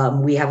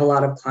 We have a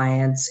lot of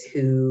clients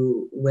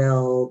who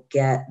will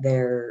get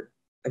their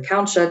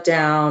account shut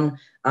down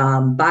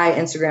by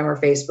Instagram or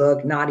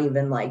Facebook, not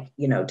even like,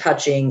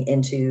 touching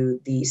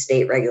into the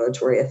state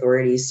regulatory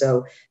authorities.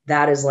 So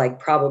that is like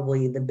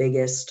probably the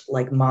biggest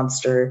like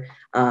monster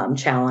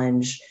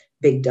challenge,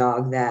 big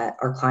dog that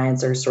our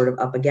clients are sort of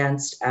up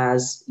against.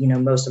 As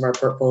most of our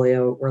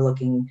portfolio, we're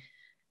looking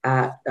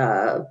at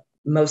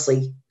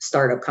mostly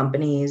startup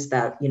companies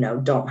that,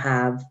 don't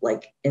have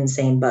like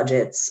insane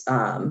budgets.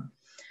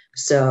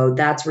 So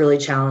that's really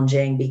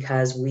challenging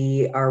because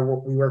we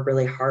work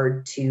really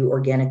hard to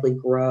organically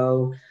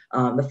grow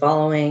the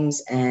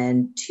followings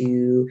and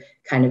to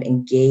kind of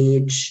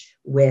engage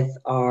with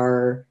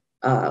our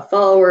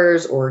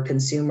followers or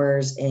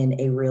consumers in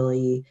a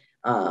really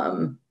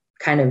kind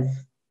of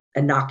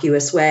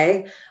innocuous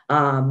way.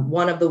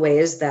 One of the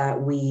ways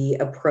that we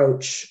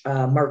approach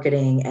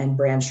marketing and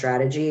brand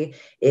strategy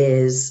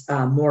is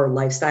more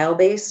lifestyle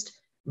based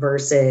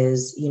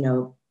versus,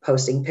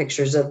 posting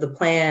pictures of the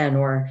plan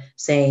or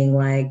saying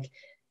like,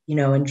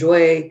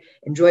 enjoy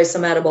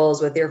some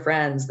edibles with your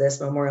friends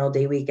this Memorial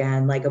Day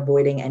weekend, like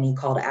avoiding any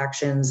call to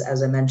actions.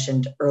 As I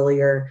mentioned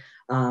earlier,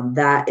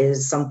 that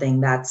is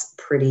something that's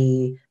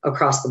pretty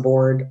across the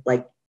board,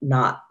 like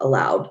not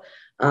allowed.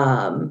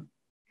 And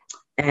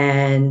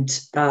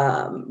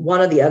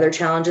one of the other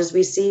challenges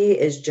we see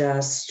is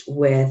just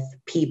with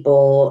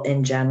people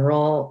in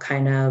general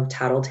kind of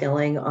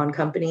tattletaling on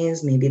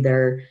companies. Maybe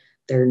they're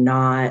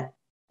not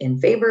in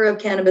favor of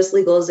cannabis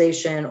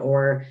legalization,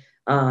 or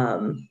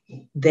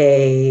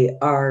they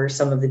are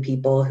some of the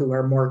people who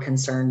are more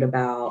concerned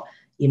about,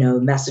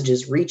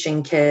 messages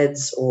reaching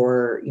kids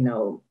or,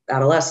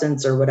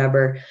 adolescents or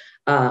whatever.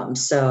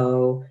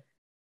 So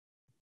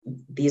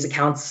these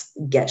accounts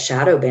get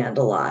shadow banned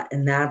a lot,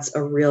 and that's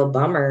a real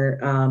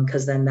bummer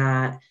because then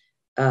that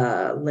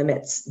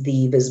limits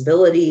the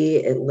visibility.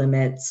 It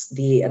limits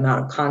the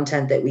amount of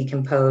content that we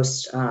can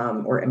post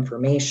or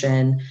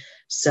information.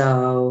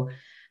 So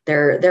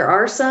there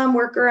are some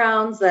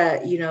workarounds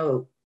that,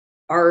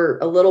 are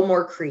a little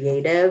more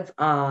creative,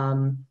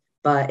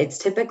 but it's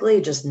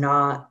typically just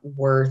not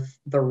worth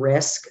the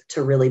risk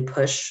to really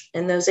push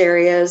in those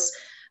areas.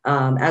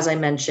 As I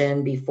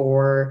mentioned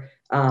before,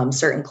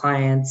 certain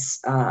clients,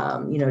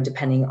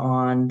 depending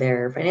on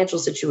their financial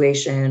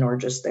situation or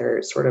just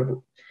their sort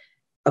of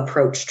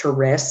approach to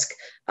risk,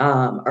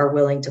 are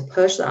willing to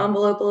push the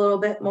envelope a little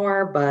bit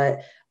more, but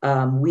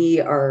we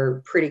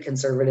are pretty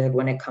conservative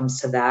when it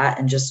comes to that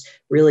and just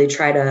really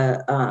try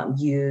to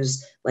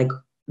use like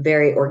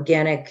very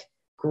organic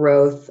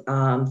growth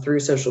through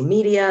social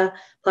media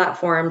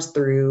platforms,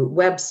 through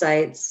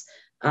websites,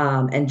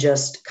 and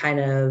just kind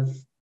of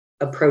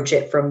approach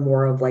it from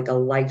more of like a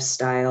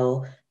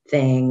lifestyle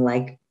thing,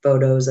 like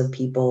photos of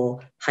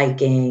people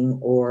hiking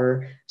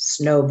or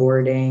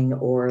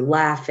snowboarding or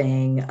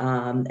laughing,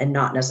 and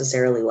not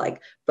necessarily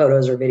like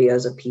photos or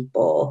videos of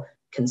people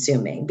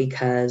consuming,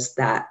 because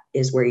that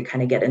is where you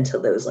kind of get into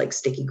those like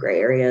sticky gray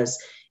areas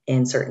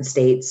in certain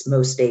states,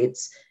 most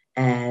states.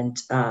 And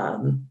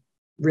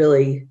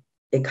really,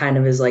 it kind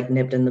of is like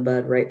nipped in the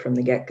bud right from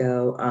the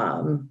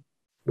get-go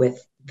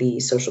with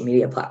the social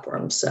media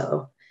platforms.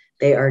 So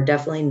they are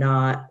definitely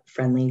not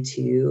friendly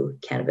to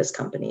cannabis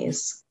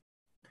companies.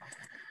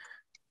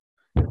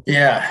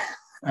 Yeah.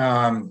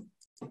 I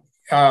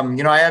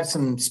have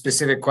some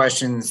specific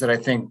questions that I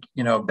think,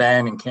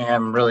 Ben and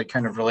Cam really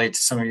kind of relate to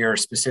some of your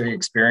specific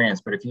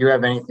experience, but if you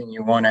have anything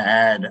you want to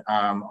add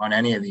on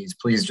any of these,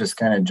 please just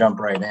kind of jump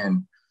right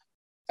in.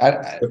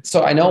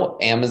 So I know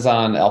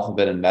Amazon,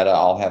 Alphabet, and Meta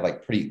all have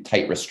like pretty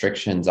tight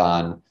restrictions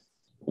on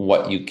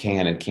what you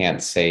can and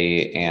can't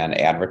say and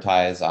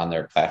advertise on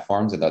their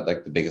platforms, and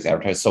like the biggest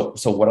advertisers.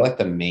 So what are like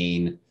the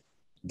main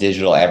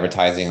digital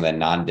advertising and the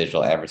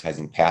non-digital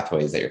advertising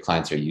pathways that your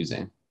clients are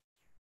using?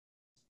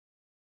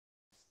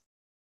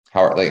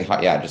 How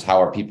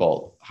are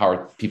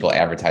people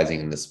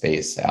advertising in this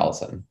space,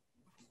 Allison?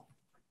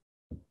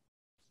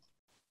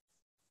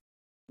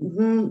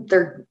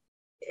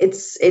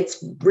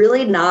 It's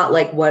really not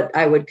like what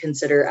I would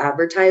consider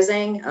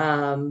advertising.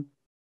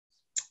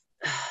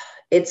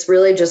 It's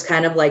really just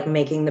kind of like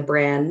making the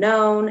brand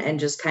known and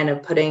just kind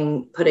of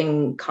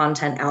putting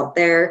content out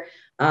there,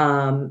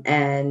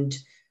 and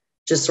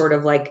just sort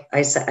of like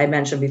I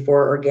mentioned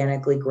before,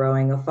 organically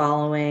growing a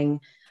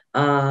following.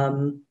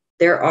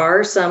 There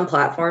are some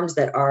platforms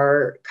that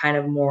are kind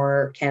of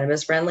more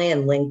cannabis friendly,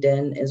 and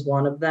LinkedIn is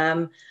one of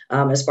them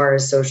as far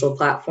as social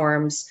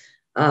platforms.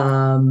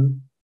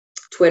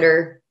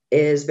 Twitter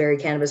is very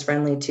cannabis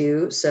friendly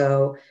too.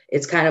 So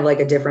it's kind of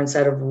like a different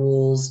set of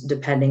rules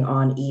depending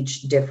on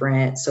each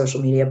different social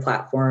media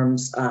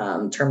platforms,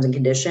 terms and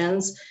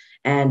conditions,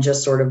 and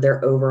just sort of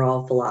their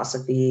overall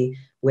philosophy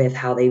with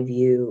how they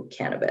view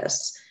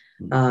cannabis.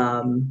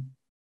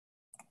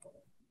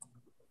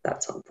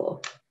 That's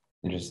helpful.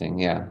 Interesting.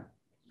 Yeah.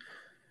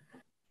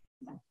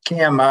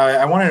 Cam,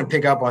 I wanted to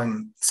pick up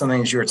on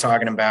something that you were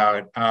talking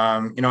about.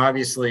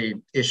 Obviously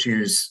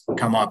issues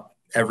come up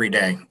every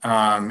day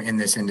in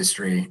this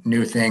industry.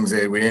 New things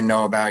that we didn't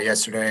know about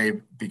yesterday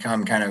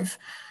become kind of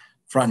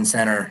front and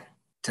center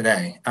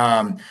today.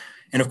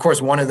 And of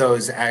course, one of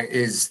those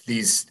is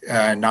these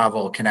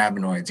novel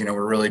cannabinoids.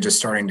 We're really just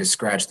starting to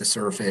scratch the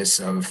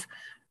surface of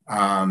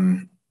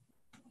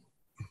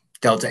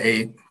Delta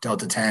 8,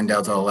 Delta 10,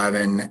 Delta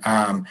 11.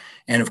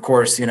 And of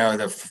course,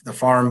 the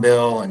Farm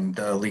Bill and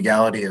the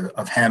legality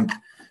of hemp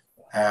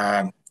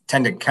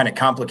tend to kind of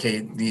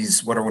complicate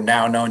these, what are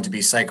now known to be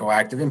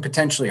psychoactive and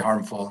potentially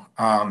harmful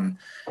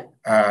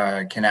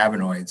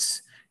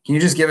cannabinoids. Can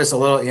you just give us a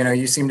little,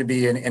 you seem to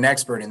be an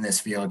expert in this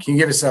field. Can you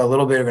give us a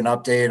little bit of an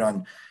update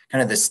on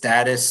kind of the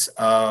status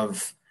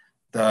of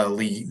the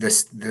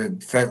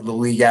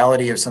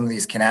legality of some of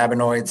these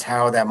cannabinoids,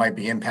 how that might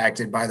be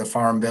impacted by the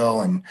Farm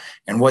Bill, and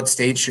what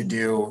states should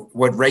do,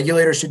 what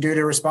regulators should do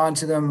to respond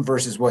to them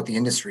versus what the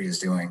industry is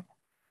doing?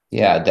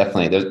 Yeah,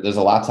 definitely. There's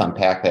a lot to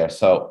unpack there.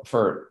 So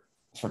for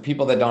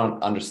people that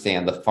don't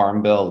understand, the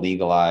Farm Bill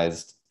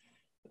legalized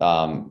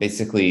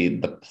basically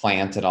the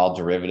plant and all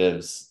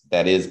derivatives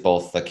that is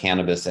both the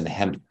cannabis and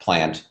hemp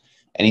plant,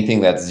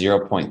 anything that's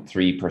 0.3%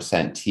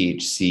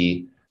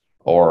 THC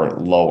or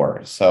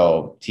lower.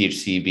 So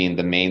THC being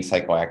the main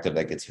psychoactive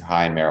that gets you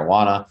high in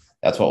marijuana.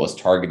 That's what was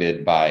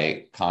targeted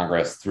by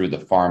Congress through the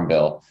Farm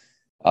Bill.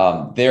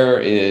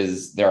 There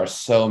are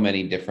so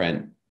many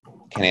different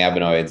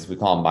cannabinoids. We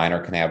call them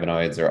minor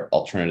cannabinoids or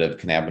alternative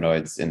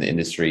cannabinoids in the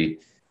industry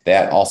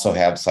that also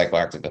have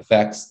psychoactive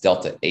effects.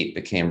 Delta 8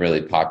 became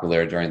really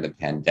popular during the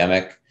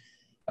pandemic.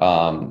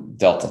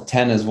 Delta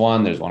 10 is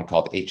one. There's one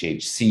called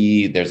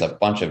HHC. There's a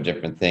bunch of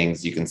different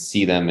things. You can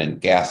see them in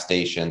gas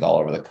stations all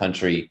over the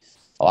country.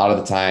 A lot of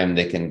the time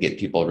they can get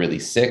people really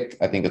sick.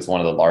 I think it's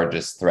one of the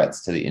largest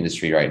threats to the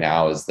industry right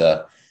now is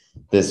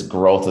this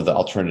growth of the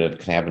alternative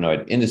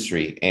cannabinoid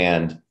industry.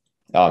 And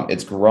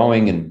it's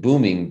growing and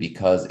booming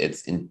because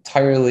it's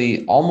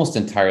almost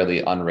entirely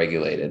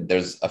unregulated.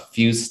 There's a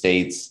few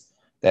states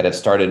that have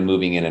started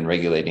moving in and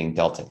regulating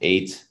Delta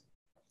 8.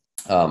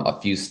 A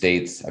few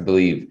states, I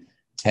believe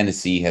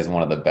Tennessee has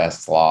one of the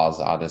best laws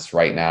on this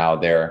right now.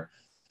 They're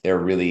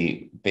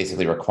really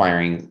basically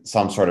requiring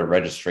some sort of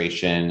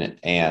registration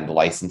and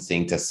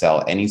licensing to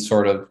sell any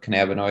sort of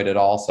cannabinoid at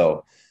all.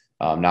 So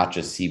not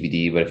just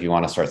CBD, but if you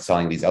want to start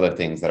selling these other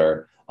things that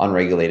are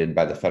unregulated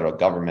by the federal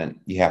government,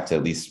 you have to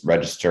at least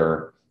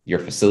register your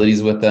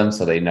facilities with them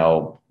so they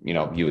know,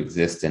 you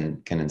exist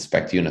and can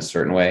inspect you in a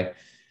certain way.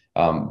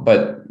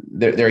 But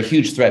they're a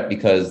huge threat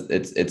because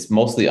it's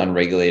mostly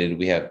unregulated.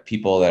 We have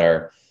people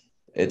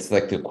it's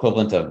like the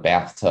equivalent of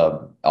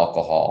bathtub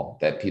alcohol,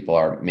 that people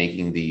are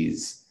making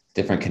these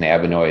different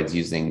cannabinoids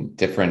using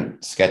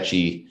different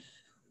sketchy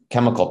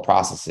chemical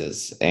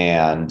processes.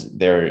 And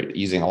they're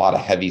using a lot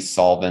of heavy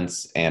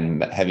solvents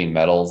and heavy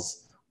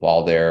metals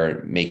while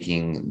they're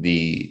making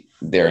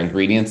their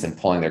ingredients and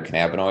pulling their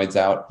cannabinoids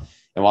out.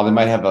 And while they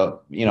might have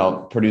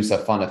produce a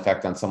fun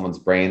effect on someone's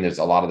brain, there's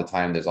a lot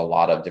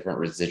of different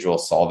residual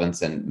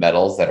solvents and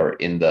metals that are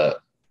in the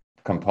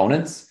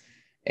components.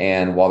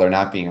 And while they're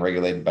not being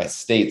regulated by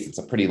states, it's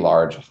a pretty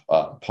large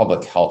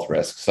public health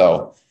risk.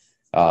 So,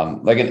 the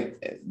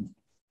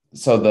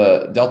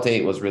Delta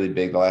 8 was really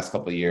big the last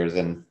couple of years,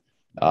 and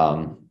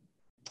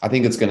I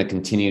think it's going to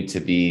continue to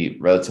be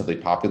relatively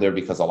popular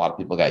because a lot of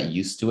people got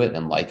used to it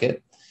and like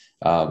it.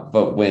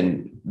 But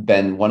when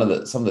Ben,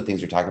 some of the things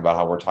you're talking about,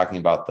 how we're talking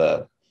about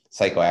the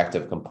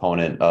psychoactive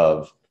component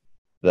of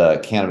the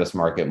cannabis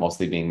market,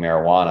 mostly being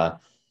marijuana,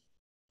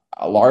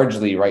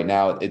 largely right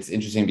now, it's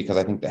interesting because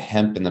I think the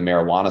hemp and the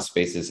marijuana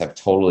spaces have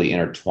totally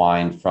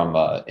intertwined from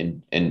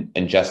an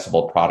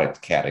ingestible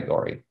product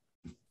category.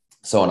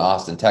 So in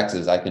Austin,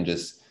 Texas, I can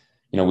just,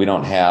 we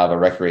don't have a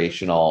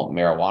recreational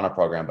marijuana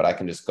program, but I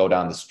can just go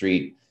down the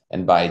street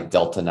and buy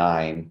Delta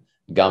 9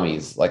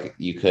 gummies like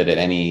you could at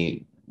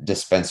any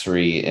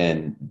dispensary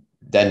in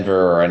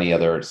Denver or any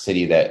other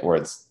city where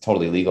it's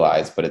totally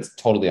legalized, but it's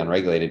totally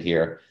unregulated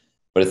here.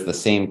 But it's the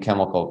same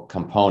chemical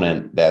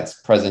component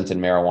that's present in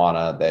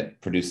marijuana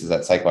that produces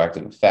that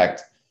psychoactive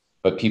effect.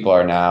 But people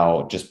are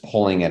now just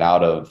pulling it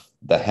out of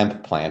the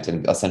hemp plant,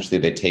 and essentially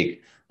they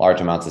take large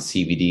amounts of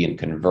CBD and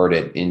convert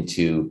it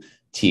into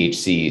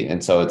THC.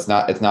 And so it's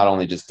not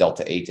only just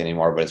Delta 8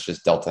 anymore, but it's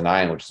just Delta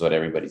 9, which is what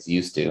everybody's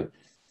used to.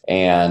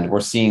 And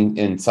we're seeing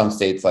in some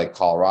states like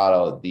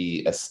Colorado, the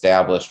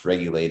established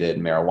regulated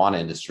marijuana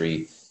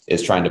industry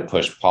is trying to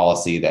push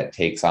policy that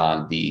takes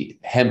on the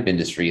hemp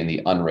industry and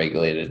the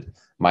unregulated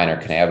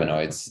minor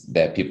cannabinoids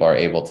that people are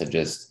able to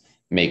just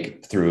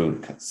make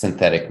through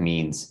synthetic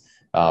means.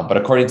 But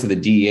according to the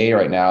DEA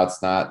right now,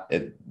 it's not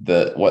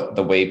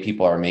the way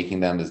people are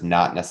making them is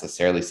not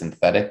necessarily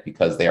synthetic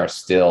because they are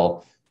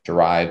still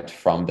derived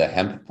from the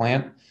hemp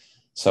plant.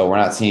 So we're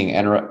not seeing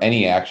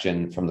any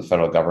action from the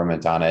federal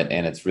government on it,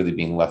 and it's really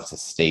being left to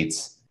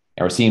states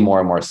we're seeing more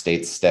and more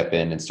states step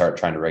in and start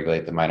trying to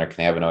regulate the minor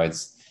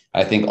cannabinoids.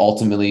 I think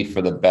ultimately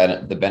for the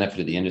benefit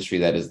of the industry,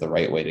 that is the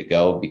right way to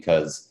go,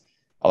 because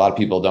a lot of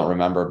people don't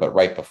remember, but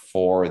right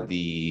before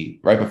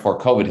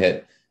COVID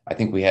hit, I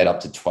think we had up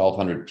to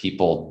 1,200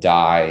 people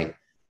die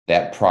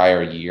that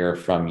prior year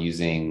from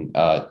using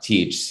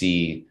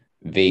THC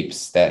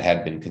vapes that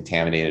had been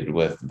contaminated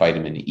with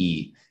vitamin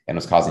E and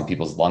was causing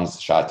people's lungs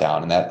to shut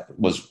down. And that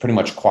was pretty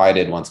much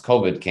quieted once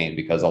COVID came,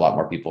 because a lot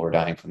more people were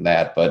dying from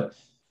that. But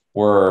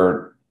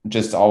we're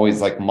just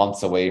always like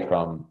months away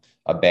from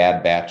a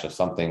bad batch of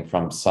something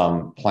from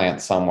some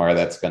plant somewhere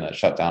that's going to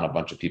shut down a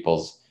bunch of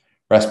people's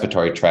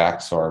respiratory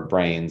tracts or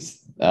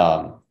brains,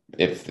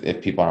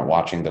 if people aren't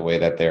watching the way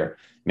that they're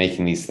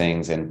making these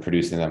things and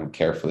producing them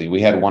carefully.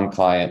 We had one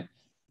client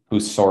who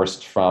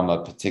sourced from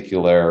a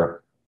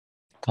particular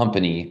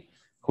company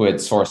who had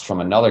sourced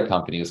from another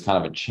company. It was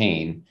kind of a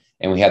chain,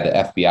 and we had the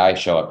FBI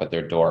show up at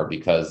their door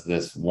because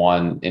this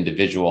one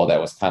individual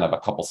that was kind of a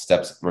couple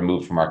steps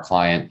removed from our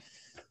client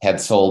had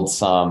sold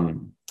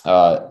some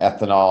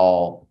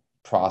ethanol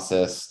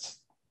processed.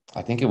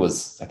 I think it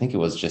was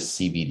just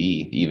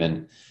CBD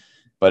even,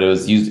 but it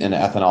was used in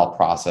an ethanol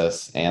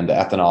process, and the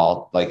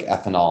ethanol, like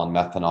ethanol and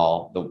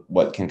methanol,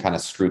 what can kind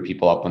of screw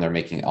people up when they're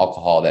making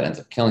alcohol that ends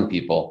up killing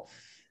people.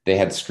 They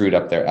had screwed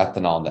up their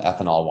ethanol in the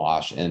ethanol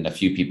wash, and a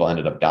few people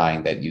ended up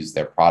dying that used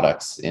their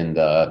products in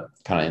the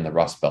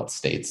Rust Belt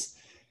states.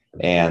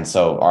 And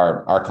so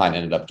our client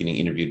ended up getting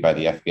interviewed by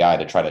the FBI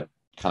to try to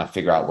kind of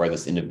figure out where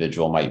this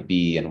individual might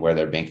be and where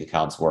their bank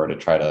accounts were, to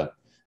try to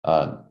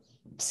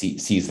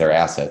seize their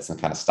assets and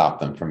kind of stop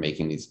them from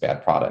making these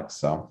bad products.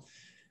 So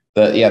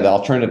the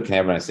alternative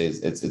cannabinoid space,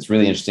 it's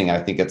really interesting.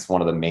 I think it's one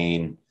of the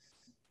main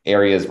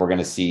areas we're going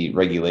to see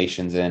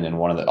regulations in, and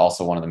one of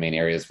the main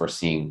areas we're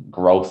seeing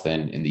growth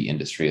in the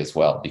industry as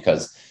well,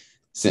 because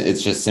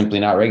it's just simply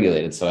not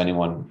regulated. So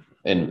anyone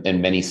in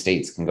many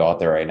states can go out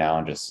there right now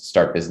and just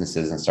start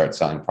businesses and start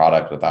selling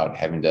product without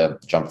having to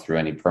jump through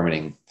any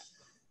permitting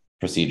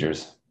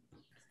procedures.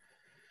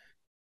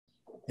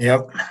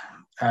 Yep.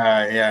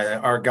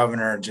 Our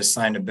governor just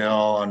signed a bill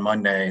on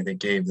Monday that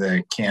gave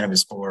the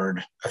Cannabis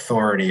Board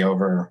authority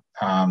over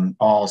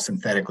all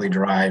synthetically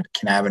derived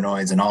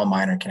cannabinoids and all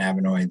minor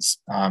cannabinoids,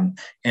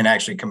 and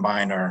actually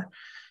combined our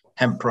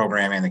hemp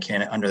programming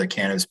under the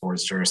Cannabis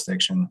Board's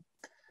jurisdiction.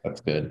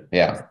 That's good.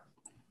 Yeah.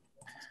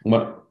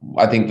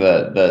 I think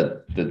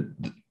the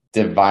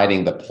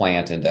dividing the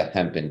plant into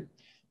hemp and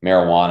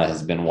marijuana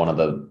has been one of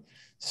the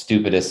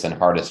stupidest and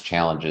hardest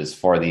challenges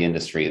for the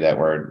industry, that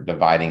we're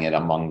dividing it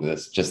among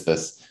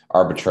this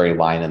arbitrary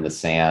line in the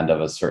sand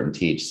of a certain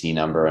THC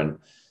number. And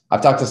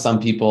I've talked to some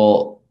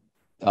people.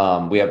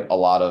 We have a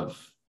lot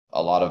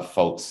of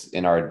folks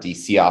in our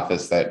DC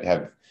office that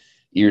have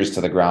ears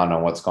to the ground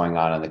on what's going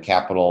on in the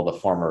Capitol. The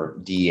former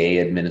DA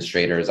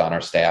administrators on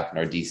our staff in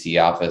our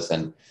DC office,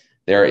 and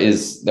there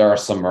are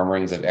some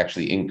murmurings of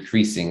actually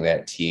increasing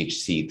that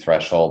THC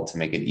threshold to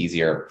make it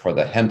easier for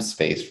the hemp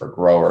space for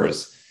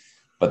growers.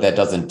 But that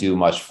doesn't do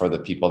much for the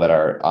people that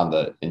are on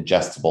the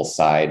ingestible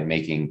side,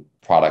 making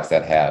products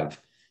that have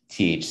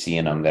THC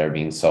in them that are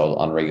being sold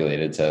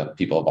unregulated to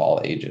people of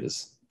all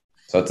ages.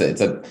 So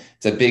it's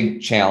a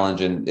big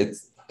challenge, and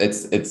it's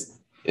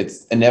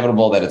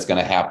inevitable that it's going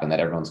to happen, that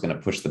everyone's going to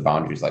push the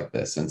boundaries like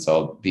this. And so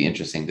it'll be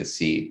interesting to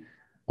see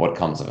what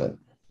comes of it.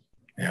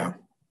 Yeah.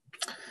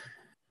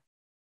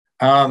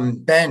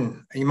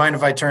 Ben, you mind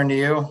if I turn to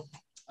you?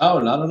 Oh,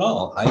 not at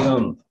all.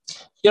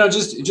 I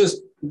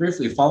just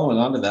briefly following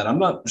on to that, I'm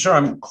not sure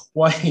I'm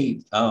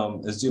quite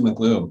as doom and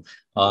gloom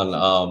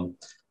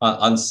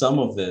on some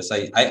of this.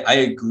 I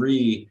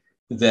agree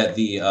that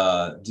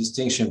the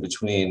distinction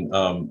between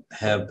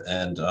hemp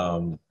and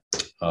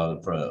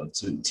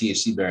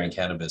THC bearing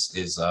cannabis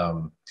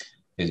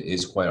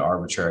is quite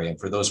arbitrary. And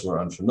for those who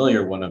are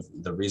unfamiliar, one of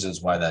the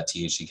reasons why that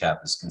THC cap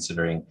is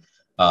considering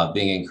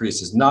being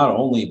increased is not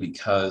only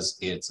because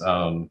it's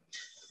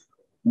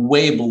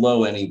way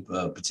below any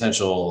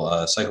potential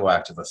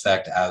psychoactive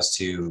effect as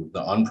to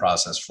the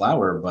unprocessed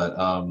flower,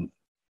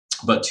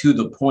 but to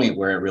the point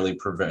where it really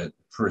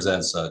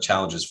presents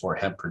challenges for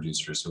hemp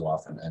producers, who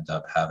often end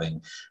up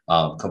having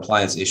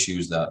compliance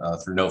issues that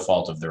through no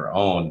fault of their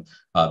own,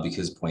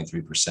 because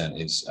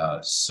 0.3% is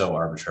so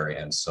arbitrary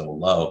and so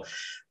low.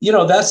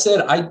 That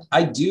said,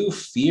 I do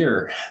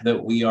fear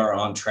that we are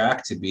on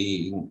track to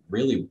be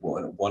really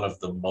one of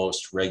the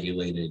most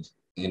regulated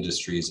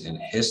industries in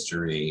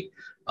history.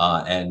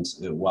 And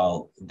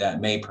while that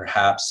may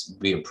perhaps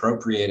be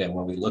appropriate, and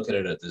when we look at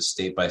it at the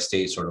state by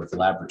state sort of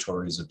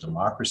laboratories of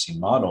democracy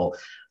model,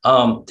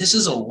 this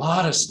is a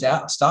lot of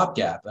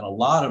stopgap and a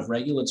lot of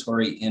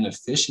regulatory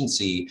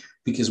inefficiency,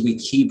 because we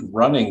keep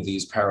running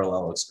these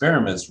parallel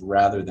experiments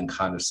rather than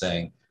kind of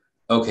saying,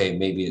 okay,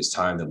 maybe it's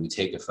time that we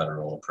take a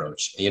federal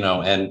approach,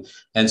 and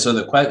so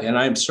the question, and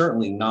I'm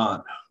certainly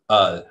not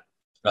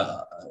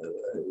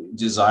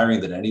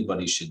desiring that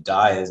anybody should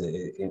die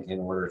in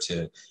order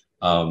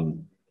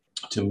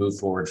to move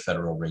forward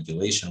federal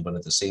regulation. But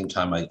at the same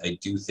time, I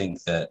do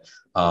think that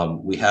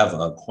we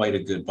have quite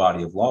a good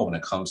body of law when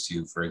it comes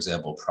to, for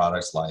example,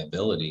 products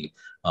liability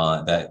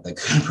that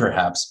could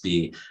perhaps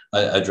be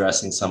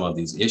addressing some of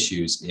these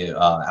issues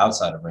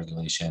outside of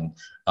regulation,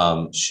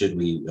 should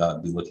we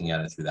be looking at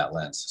it through that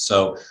lens.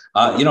 So,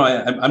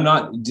 I'm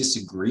not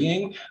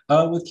disagreeing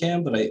with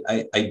Cam, but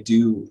I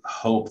do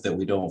hope that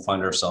we don't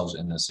find ourselves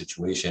in a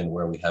situation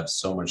where we have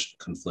so much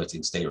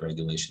conflicting state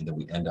regulation that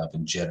we end up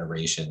in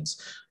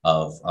generations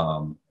of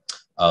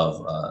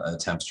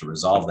attempts to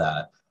resolve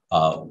that,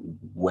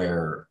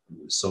 where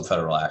some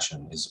federal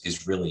action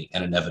is really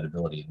an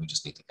inevitability, and we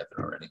just need to get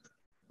there already.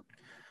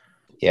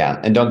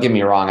 Yeah, and don't get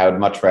me wrong, I would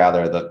much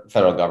rather the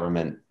federal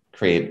government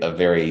create a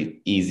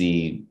very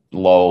easy,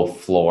 low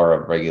floor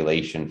of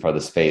regulation for the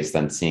space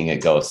than seeing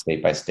it go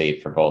state by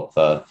state for both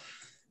the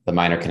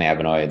minor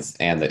cannabinoids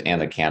and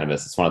the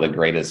cannabis. It's one of the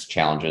greatest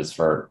challenges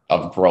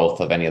of growth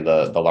of any of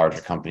the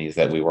larger companies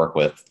that we work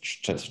with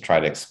to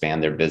try to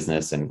expand their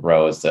business and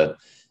grow, is to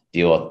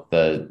deal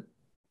with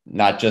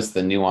not just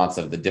the nuance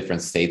of the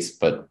different states,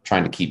 but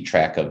trying to keep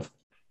track of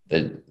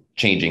the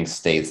changing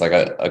states. Like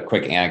a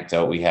quick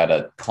anecdote, we had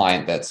a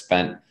client that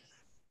spent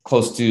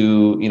close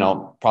to,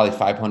 probably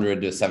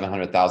 $500,000 to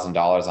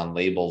 $700,000 on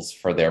labels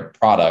for their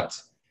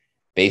product,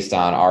 based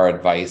on our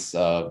advice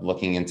of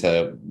looking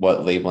into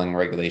what labeling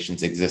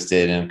regulations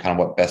existed and kind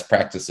of what best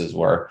practices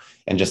were.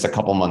 And just a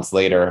couple months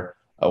later,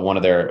 one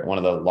of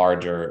the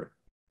larger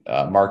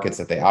markets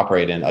that they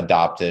operate in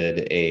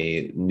adopted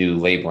a new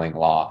labeling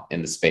law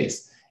in the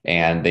space,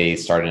 and they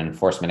started an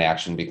enforcement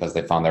action because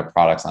they found their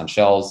products on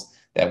shelves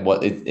that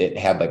it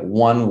had like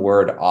one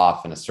word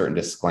off and a certain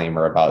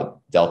disclaimer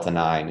about Delta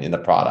 9 in the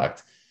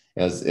product.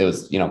 It was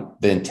the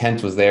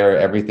intent was there,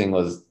 everything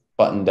was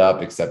buttoned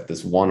up except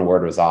this one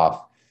word was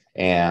off,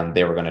 and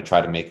they were going to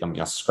try to make them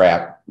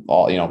scrap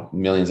all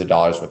millions of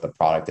dollars worth of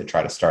product to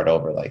try to start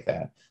over like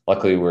that.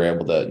 Luckily, we were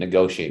able to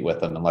negotiate with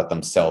them and let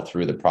them sell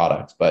through the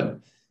product. But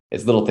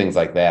it's little things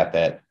like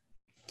that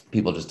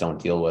people just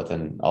don't deal with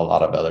in a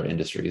lot of other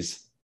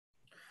industries.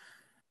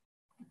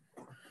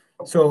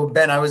 So,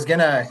 Ben, I was going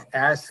to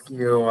ask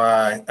you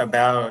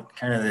about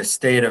kind of the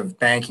state of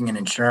banking and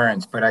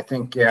insurance, but I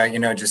think,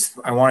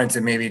 I wanted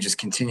to maybe just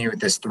continue with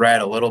this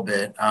thread a little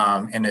bit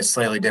in a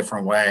slightly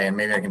different way, and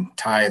maybe I can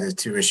tie the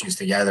two issues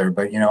together.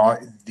 But,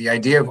 the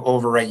idea of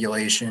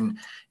overregulation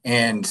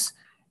and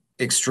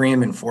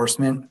extreme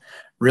enforcement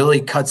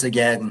really cuts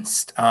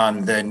against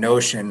the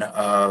notion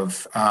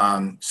of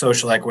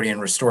social equity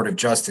and restorative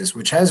justice,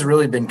 which has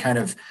really been kind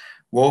of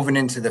woven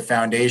into the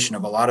foundation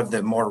of a lot of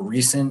the more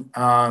recent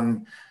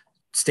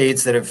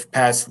states that have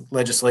passed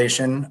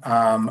legislation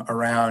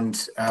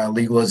around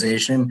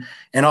legalization,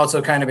 and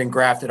also kind of been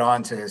grafted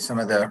onto some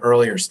of the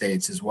earlier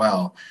states as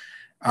well.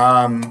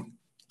 Can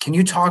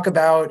you talk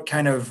about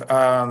kind of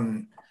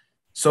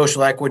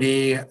social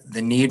equity,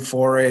 the need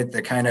for it,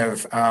 the kind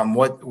of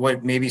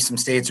what maybe some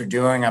states are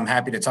doing? I'm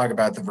happy to talk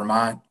about the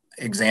Vermont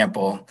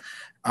example.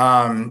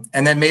 And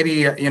then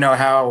maybe,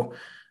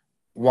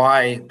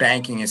 why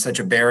banking is such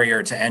a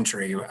barrier to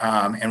entry,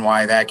 and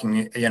why that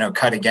can,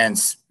 cut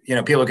against,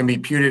 people can be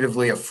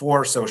putatively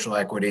for social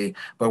equity,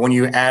 but when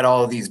you add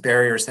all of these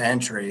barriers to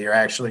entry, you're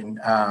actually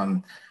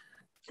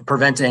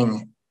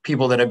preventing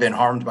people that have been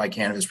harmed by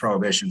cannabis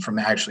prohibition from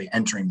actually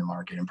entering the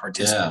market and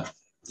participating.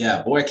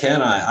 Yeah, boy,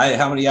 can I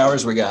how many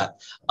hours we got?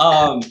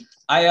 Can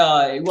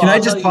I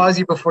just pause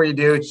you before you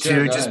do,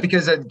 sure, too, just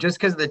because of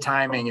the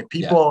timing. If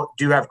people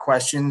do have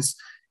questions,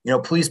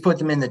 please put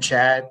them in the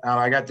chat.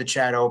 I got the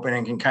chat open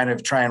and can kind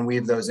of try and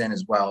weave those in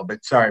as well.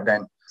 But sorry,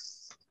 Ben.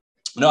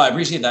 No, I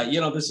appreciate that.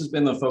 This has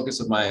been the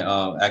focus of my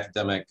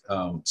academic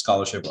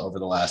scholarship over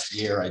the last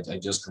year. I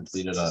just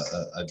completed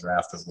a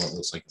draft of what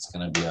looks like it's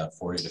going to be a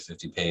 40 to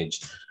 50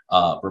 page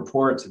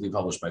report to be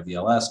published by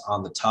VLS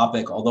on the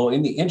topic. Although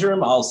in the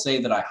interim, I'll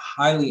say that I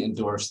highly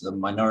endorse the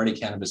Minority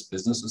Cannabis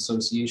Business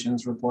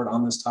Association's report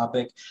on this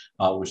topic,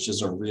 which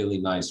is a really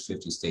nice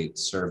 50-state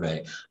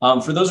survey.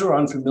 For those who are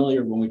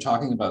unfamiliar, when we're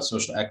talking about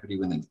social equity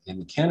in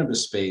the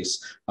cannabis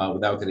space,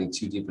 without getting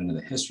too deep into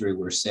the history,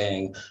 we're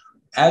saying,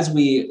 as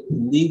we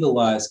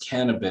legalize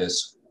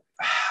cannabis,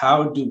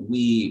 how do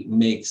we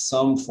make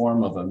some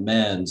form of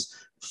amends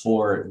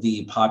for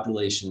the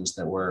populations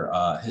that were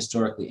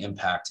historically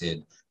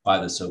impacted by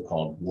the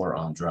so-called war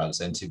on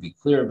drugs? And to be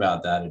clear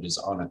about that, it is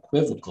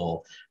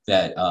unequivocal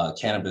that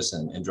cannabis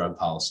and drug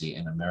policy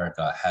in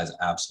America has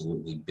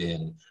absolutely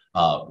been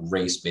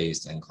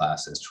race-based and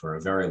classist for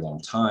a very long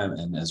time.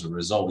 And as a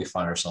result, we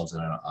find ourselves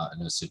in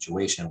a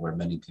situation where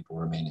many people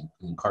remain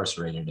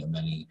incarcerated and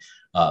many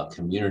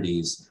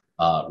communities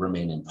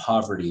remain in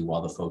poverty,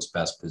 while the folks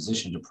best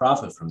positioned to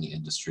profit from the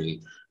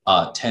industry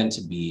tend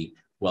to be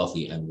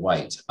wealthy and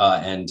white.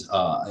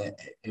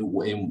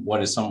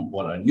 What is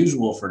somewhat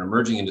unusual for an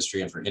emerging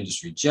industry and for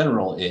industry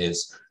general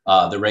is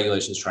the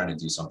regulations trying to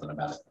do something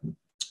about it.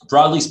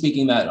 Broadly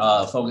speaking, that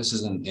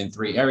focuses in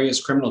three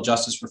areas: criminal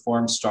justice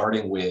reform,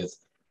 starting with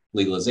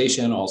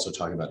legalization, also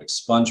talking about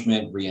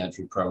expungement,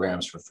 reentry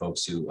programs for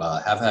folks who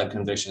have had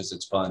convictions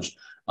expunged,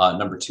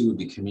 Number two would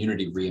be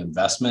community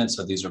reinvestment.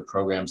 So these are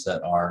programs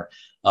that are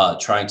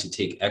trying to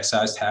take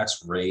excise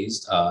tax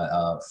raised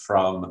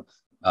from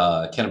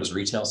cannabis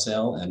retail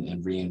sale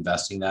and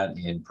reinvesting that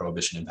in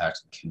prohibition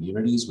impacted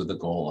communities with the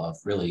goal of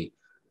really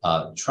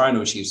trying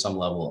to achieve some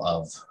level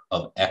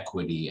of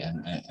equity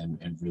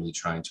and really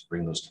trying to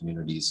bring those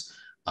communities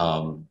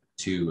to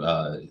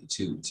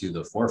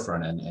the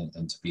forefront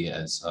and to be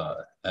as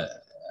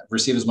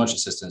receive as much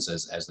assistance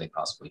as they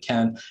possibly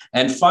can.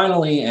 And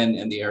finally,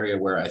 and the area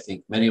where I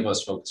think many of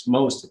us focus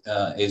most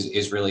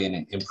is really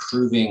in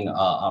improving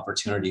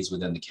opportunities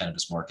within the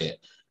cannabis market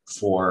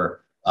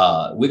for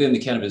within the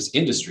cannabis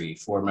industry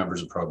for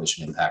members of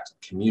prohibition impacted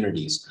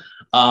communities.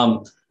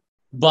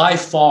 By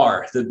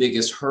far, the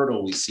biggest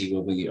hurdle we see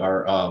when we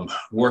are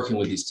working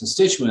with these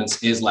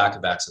constituents is lack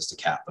of access to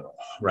capital,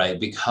 right?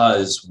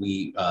 Because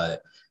we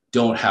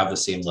don't have the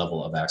same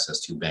level of access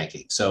to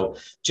banking. So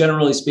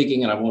generally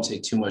speaking, and I won't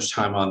take too much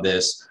time on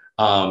this,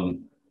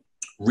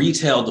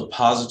 retail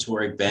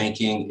depository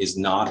banking is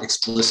not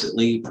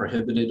explicitly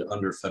prohibited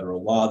under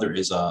federal law. There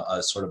is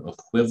a sort of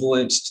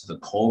equivalent to the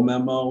Cole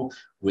memo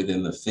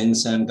within the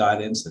FinCEN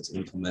guidance that's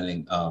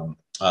implementing,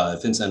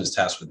 FinCEN is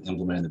tasked with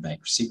implementing the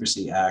Bank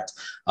Secrecy Act.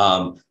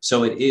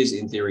 So it is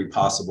in theory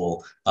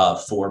possible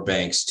for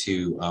banks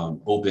to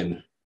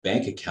open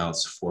bank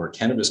accounts for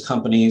cannabis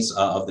companies.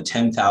 Of the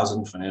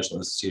 10,000 financial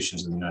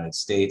institutions in the United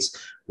States,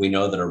 we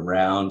know that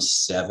around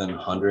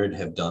 700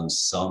 have done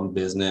some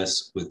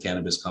business with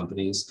cannabis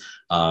companies.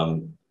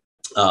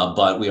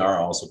 But we are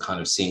also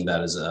kind of seeing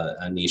that as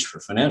a niche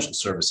for financial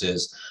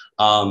services.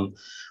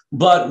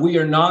 But we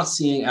are not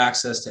seeing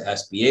access to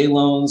SBA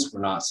loans.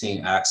 We're not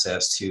seeing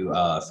access to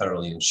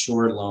federally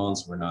insured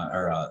loans. We're not,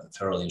 or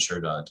federally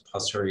insured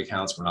depository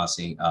accounts. We're not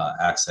seeing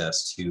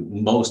access to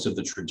most of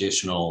the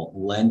traditional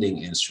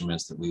lending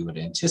instruments that we would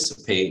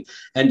anticipate.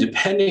 And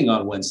depending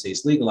on when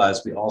states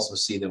legalize, we also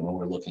see them when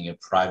we're looking at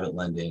private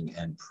lending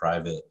and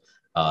private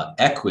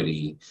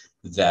equity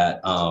that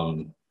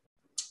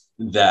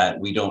that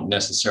we don't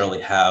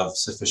necessarily have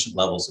sufficient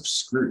levels of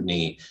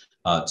scrutiny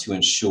to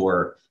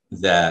ensure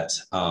that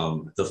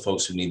the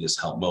folks who need this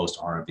help most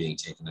aren't being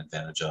taken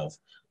advantage of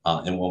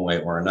in one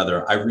way or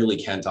another. I really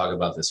can talk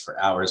about this for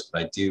hours,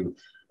 but I do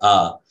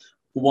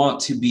want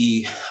to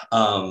be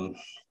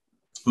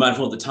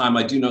mindful of the time.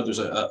 I do know there's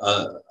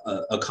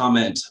a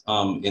comment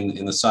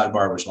in the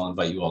sidebar, which I'll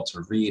invite you all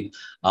to read.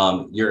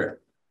 You're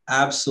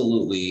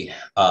absolutely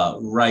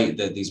right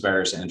that these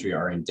barriers to entry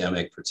are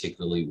endemic,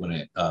 particularly when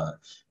it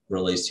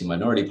relates to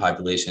minority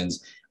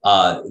populations.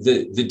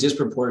 The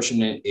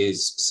disproportionate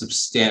is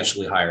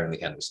substantially higher in the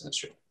cannabis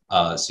industry,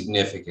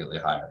 significantly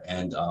higher.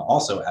 And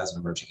also as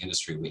an emerging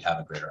industry, we have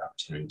a greater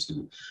opportunity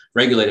to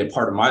regulate it.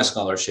 Part of my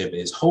scholarship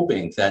is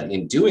hoping that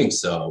in doing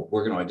so,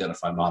 we're going to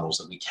identify models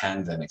that we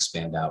can then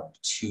expand out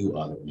to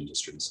other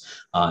industries.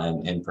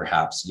 And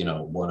perhaps, you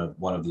know, one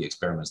of the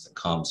experiments that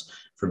comes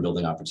from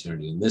building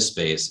opportunity in this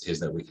space is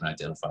that we can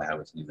identify how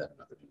we can do that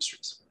in other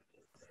industries.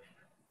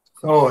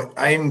 So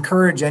I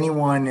encourage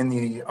anyone in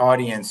the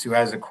audience who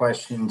has a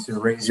question to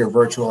raise your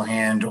virtual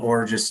hand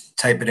or just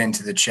type it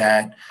into the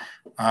chat.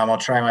 I'll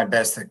try my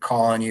best to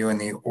call on you in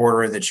the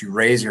order that you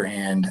raise your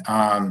hand.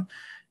 And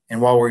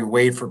while we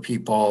wait for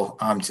people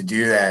to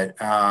do that,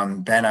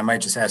 Ben, I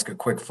might just ask a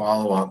quick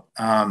follow-up.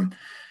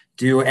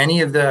 Do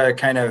any of the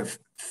kind of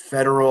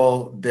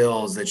federal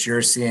bills that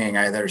you're seeing,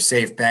 either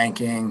safe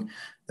banking,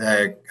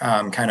 the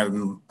kind of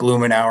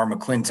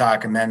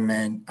Blumenauer-McClintock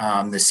Amendment,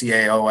 the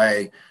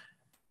CAOA,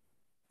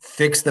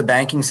 fix the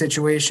banking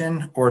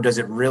situation, or does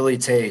it really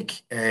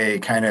take a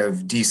kind of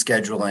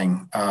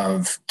descheduling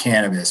of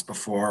cannabis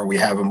before we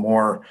have a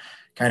more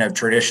kind of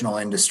traditional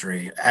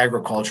industry,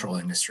 agricultural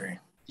industry?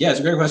 Yeah, it's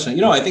a great question.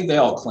 You know, I think they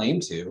all claim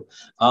to.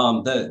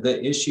 The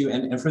issue,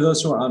 and for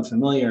those who are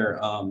unfamiliar,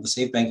 the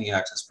Safe Banking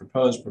Act as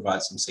proposed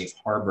provides some safe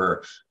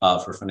harbor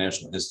for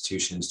financial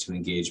institutions to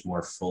engage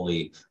more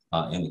fully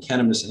in the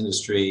cannabis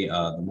industry.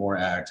 The MORE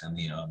Act and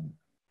the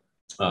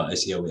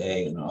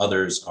ICOA and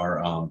others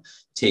are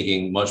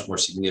taking much more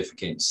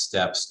significant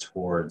steps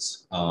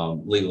towards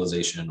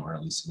legalization, or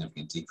at least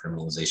significant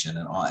decriminalization.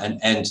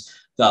 And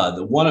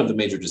one of the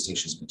major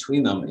distinctions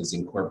between them is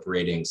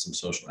incorporating some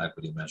social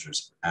equity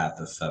measures at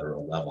the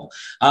federal level.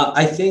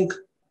 I think,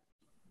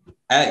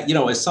 you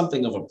know, as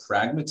something of a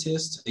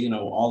pragmatist, you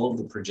know, all of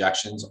the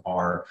projections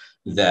are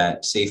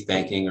that safe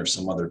banking or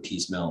some other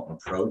piecemeal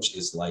approach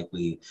is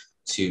likely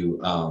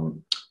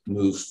to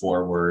move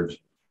forward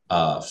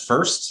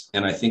first.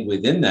 And I think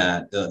within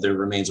that, there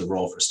remains a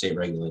role for state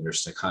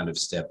regulators to kind of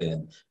step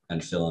in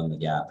and fill in the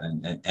gap.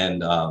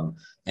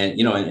 And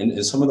you know,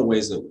 and some of the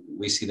ways that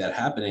we see that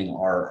happening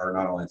are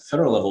not only at the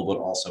federal level, but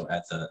also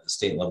at the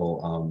state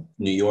level.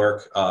 New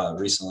York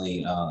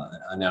recently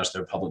announced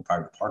their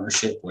public-private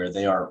partnership, where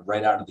they are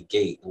right out of the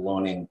gate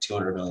loaning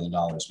 $200 million,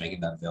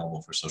 making that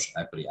available for social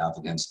equity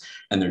applicants.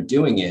 And they're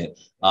doing it,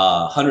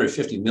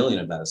 150 million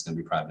of that is going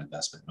to be private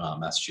investment.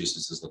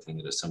 Massachusetts is looking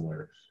at a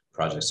similar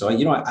project. So,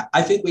 you know,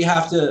 I think we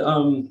have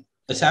to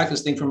attack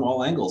this thing from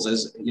all angles.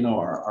 As you know,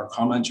 our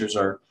commenters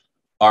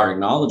are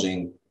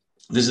acknowledging,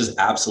 this is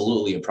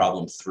absolutely a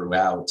problem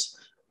throughout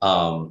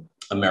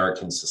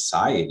American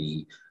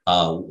society.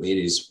 It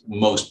is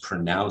most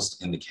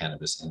pronounced in the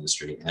cannabis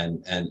industry,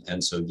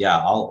 and so yeah,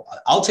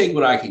 I'll take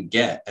what I can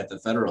get at the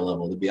federal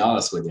level, to be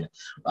honest with you.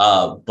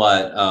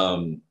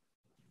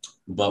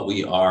 But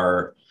we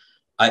are,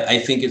 I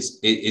think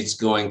it's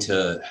going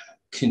to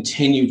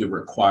continue to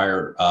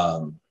require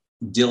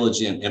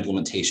diligent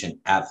implementation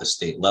at the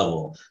state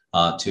level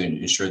to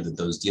ensure that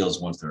those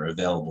deals, once they're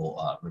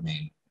available,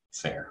 remain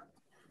fair.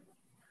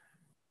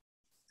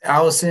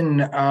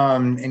 Allison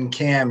and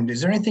Cam,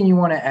 is there anything you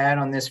want to add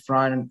on this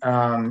front?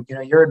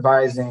 You're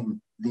advising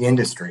the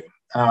industry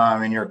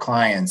and your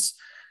clients.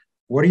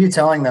 What are you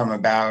telling them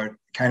about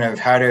kind of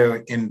how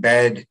to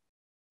embed,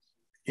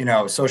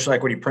 social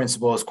equity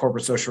principles,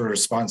 corporate social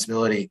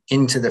responsibility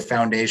into the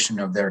foundation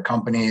of their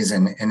companies?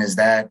 And is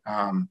that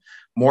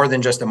more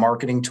than just a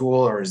marketing tool,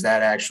 or is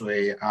that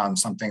actually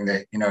something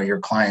that, your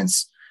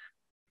clients,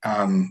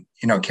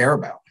 care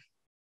about?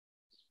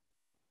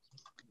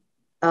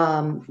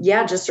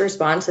 Just to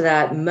respond to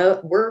that,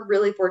 we're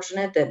really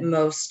fortunate that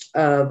most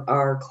of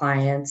our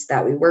clients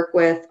that we work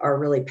with are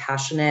really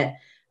passionate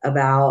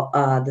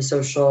about the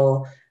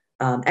social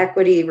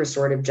equity,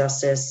 restorative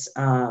justice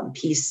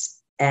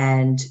piece,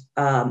 and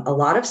a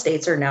lot of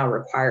states are now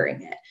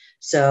requiring it.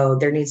 So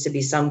there needs to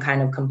be some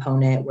kind of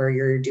component where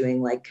you're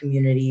doing like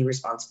community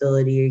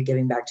responsibility,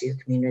 giving back to your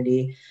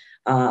community.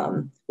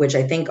 Which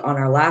I think on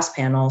our last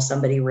panel,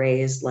 somebody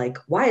raised, like,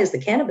 why is the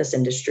cannabis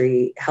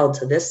industry held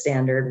to this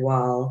standard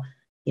while,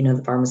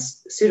 the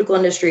pharmaceutical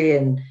industry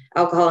and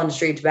alcohol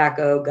industry,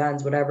 tobacco,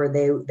 guns, whatever,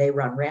 they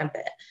run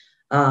rampant.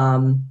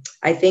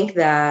 I think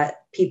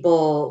that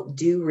people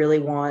do really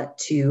want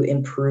to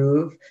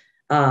improve.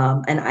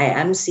 And I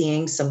am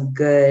seeing some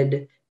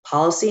good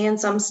policy in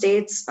some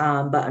states,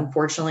 but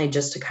unfortunately,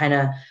 just to kind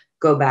of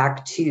go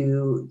back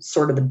to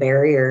sort of the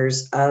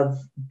barriers of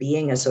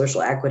being a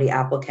social equity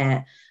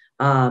applicant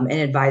and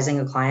advising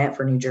a client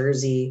for New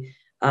Jersey.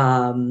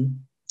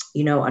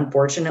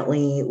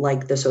 Unfortunately,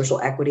 like the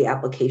social equity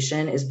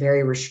application is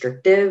very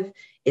restrictive.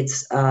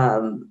 It's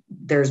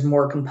there's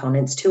more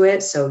components to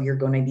it. So you're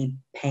going to be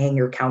paying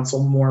your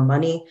counsel more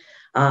money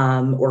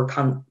or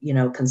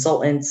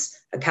consultants,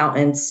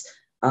 accountants,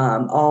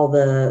 all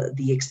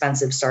the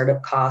expensive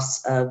startup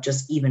costs of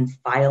just even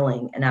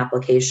filing an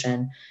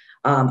application.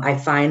 I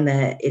find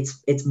that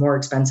it's more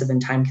expensive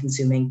and time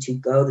consuming to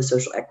go the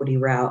social equity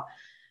route.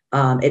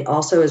 It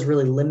also is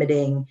really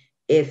limiting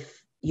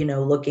if,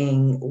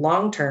 looking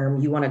long term,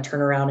 you want to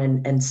turn around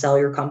and sell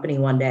your company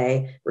one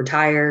day,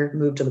 retire,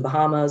 move to the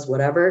Bahamas,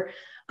 whatever.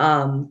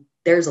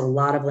 There's a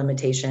lot of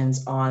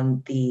limitations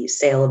on the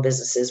sale of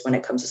businesses when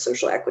it comes to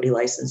social equity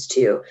license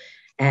too.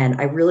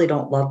 And I really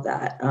don't love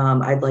that.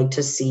 I'd like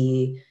to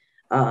see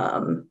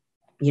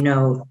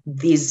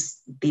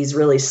these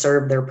really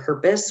serve their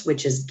purpose,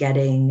 which is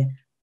getting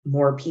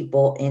more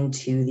people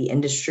into the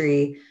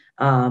industry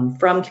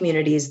from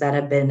communities that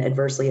have been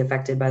adversely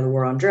affected by the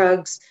war on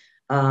drugs,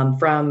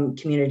 from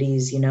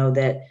communities,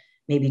 that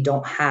maybe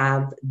don't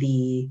have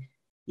the,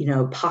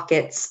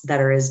 pockets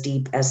that are as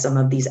deep as some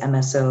of these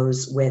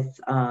MSOs with,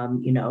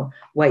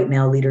 white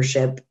male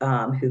leadership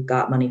who've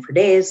got money for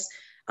days.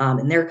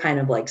 And they're kind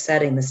of like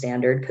setting the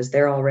standard because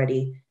they're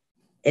already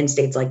in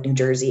states like New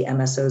Jersey.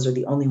 MSOs are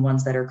the only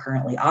ones that are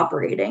currently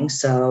operating.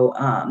 So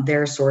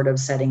they're sort of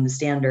setting the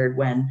standard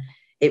when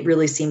it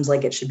really seems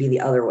like it should be the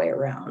other way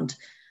around.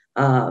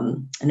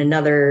 And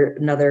another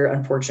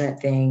unfortunate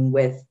thing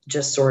with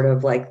just sort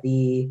of like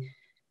the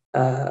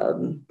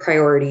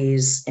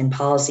priorities in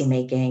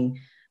policymaking.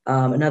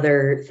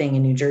 Another thing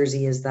in New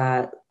Jersey is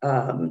that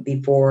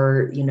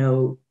before,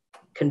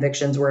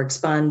 convictions were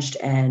expunged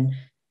and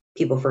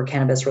people for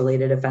cannabis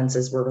related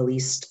offenses were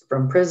released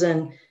from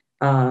prison,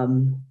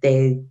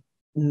 they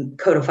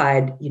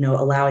codified,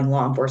 allowing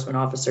law enforcement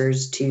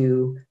officers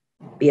to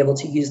be able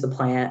to use the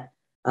plant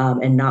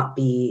and not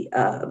be,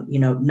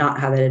 not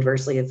have it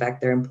adversely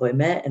affect their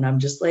employment. And I'm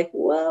just like,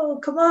 whoa,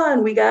 come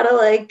on, we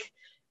gotta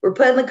we're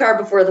putting the cart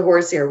before the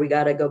horse here. We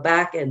gotta go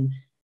back, and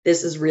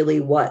this is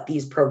really what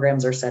these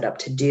programs are set up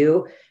to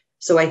do.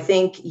 So I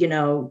think,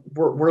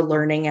 we're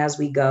learning as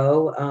we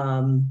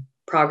go.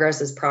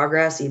 Progress is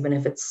progress, even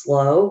if it's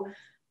slow.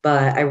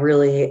 But I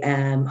really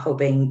am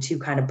hoping to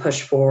kind of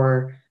push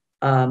for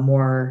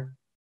more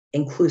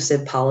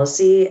inclusive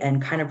policy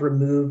and kind of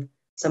remove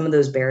some of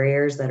those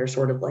barriers that are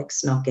sort of like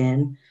snuck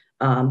in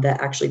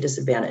that actually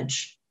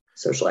disadvantage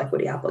social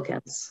equity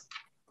applicants.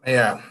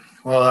 Yeah.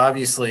 Well,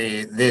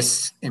 obviously,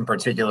 this in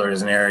particular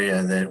is an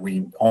area that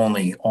we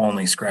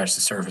only scratch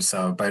the surface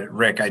of. But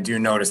Rick, I do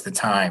notice the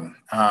time,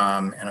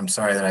 and I'm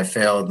sorry that I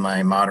failed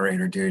my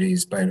moderator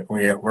duties, but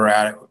we're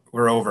at it.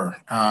 We're over.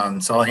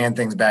 So I'll hand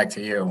things back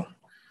to you.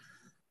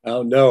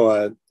 Oh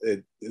no,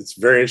 it's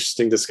a very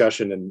interesting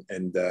discussion,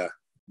 and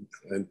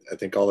I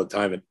think all the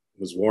time it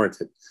was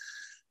warranted.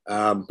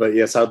 But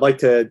yes, I'd like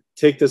to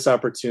take this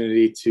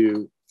opportunity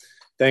to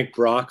thank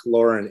Brock,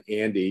 Laura, and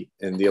Andy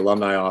in the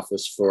Alumni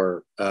Office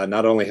for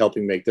not only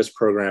helping make this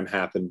program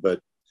happen, but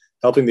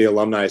helping the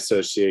Alumni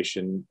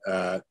Association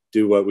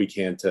do what we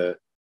can to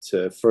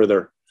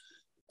further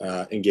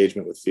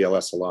engagement with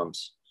VLS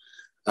alums.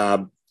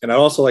 And I'd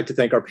also like to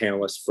thank our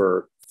panelists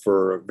for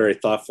a very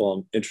thoughtful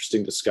and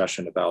interesting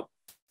discussion about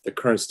the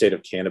current state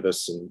of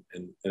cannabis and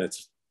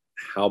it's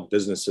how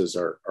businesses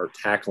are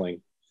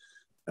tackling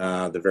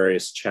the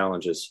various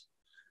challenges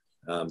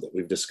that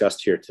we've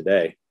discussed here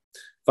today.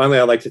 Finally,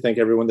 I'd like to thank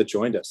everyone that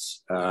joined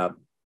us.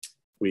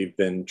 We've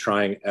been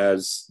trying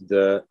as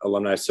the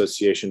Alumni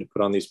Association to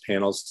put on these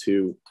panels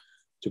to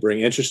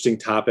bring interesting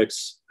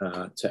topics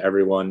to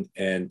everyone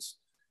and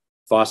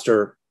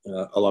foster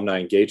alumni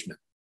engagement.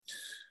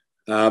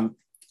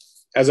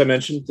 As I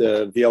mentioned,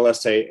 the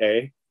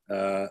VLSAA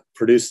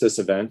produced this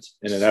event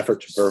in an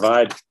effort to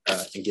provide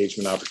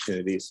engagement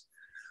opportunities.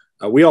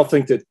 We all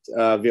think that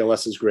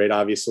VLS is great,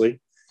 obviously,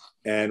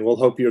 and we'll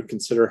hope you'll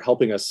consider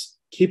helping us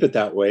keep it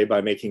that way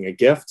by making a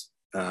gift.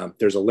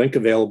 There's a link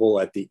available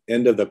at the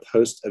end of the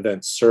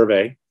post-event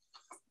survey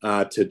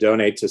to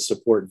donate to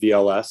support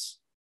VLS.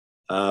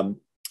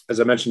 As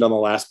I mentioned on the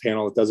last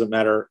panel, it doesn't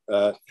matter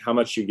how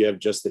much you give,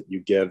 just that you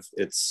give.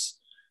 It's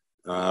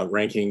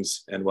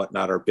rankings and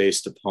whatnot are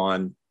based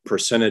upon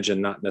percentage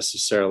and not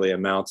necessarily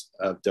amount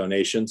of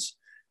donations.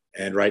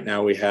 And right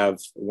now we have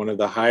one of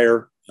the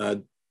higher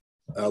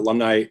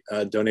alumni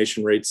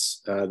donation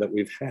rates that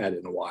we've had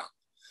in a while.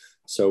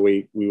 So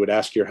we would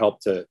ask your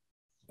help to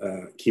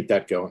keep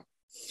that going.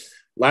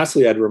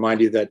 Lastly, I'd remind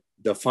you that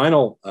the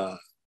final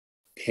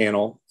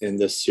panel in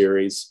this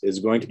series is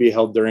going to be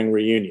held during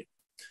reunion.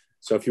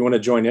 So if you want to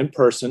join in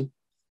person,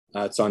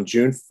 it's on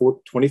June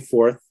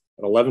 24th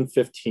at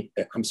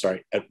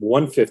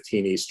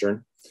 1:15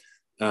 Eastern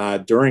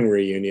during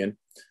reunion.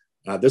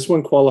 This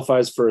one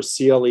qualifies for a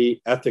CLE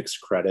ethics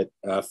credit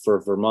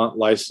for Vermont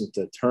licensed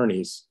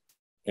attorneys.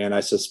 And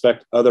I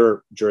suspect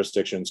other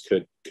jurisdictions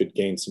could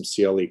gain some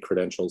CLE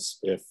credentials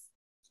if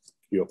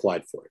you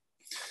applied for it.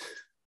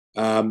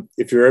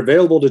 If you're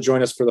available to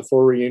join us for the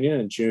full reunion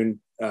on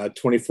June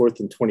 24th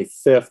and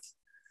 25th,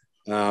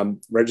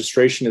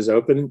 registration is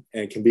open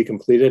and can be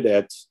completed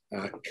at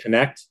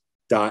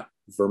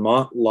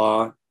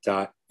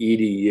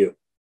connect.vermontlaw.edu.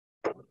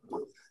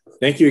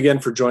 Thank you again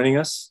for joining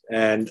us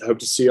and hope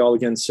to see you all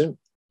again soon.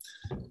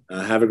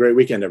 Have a great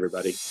weekend,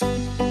 everybody.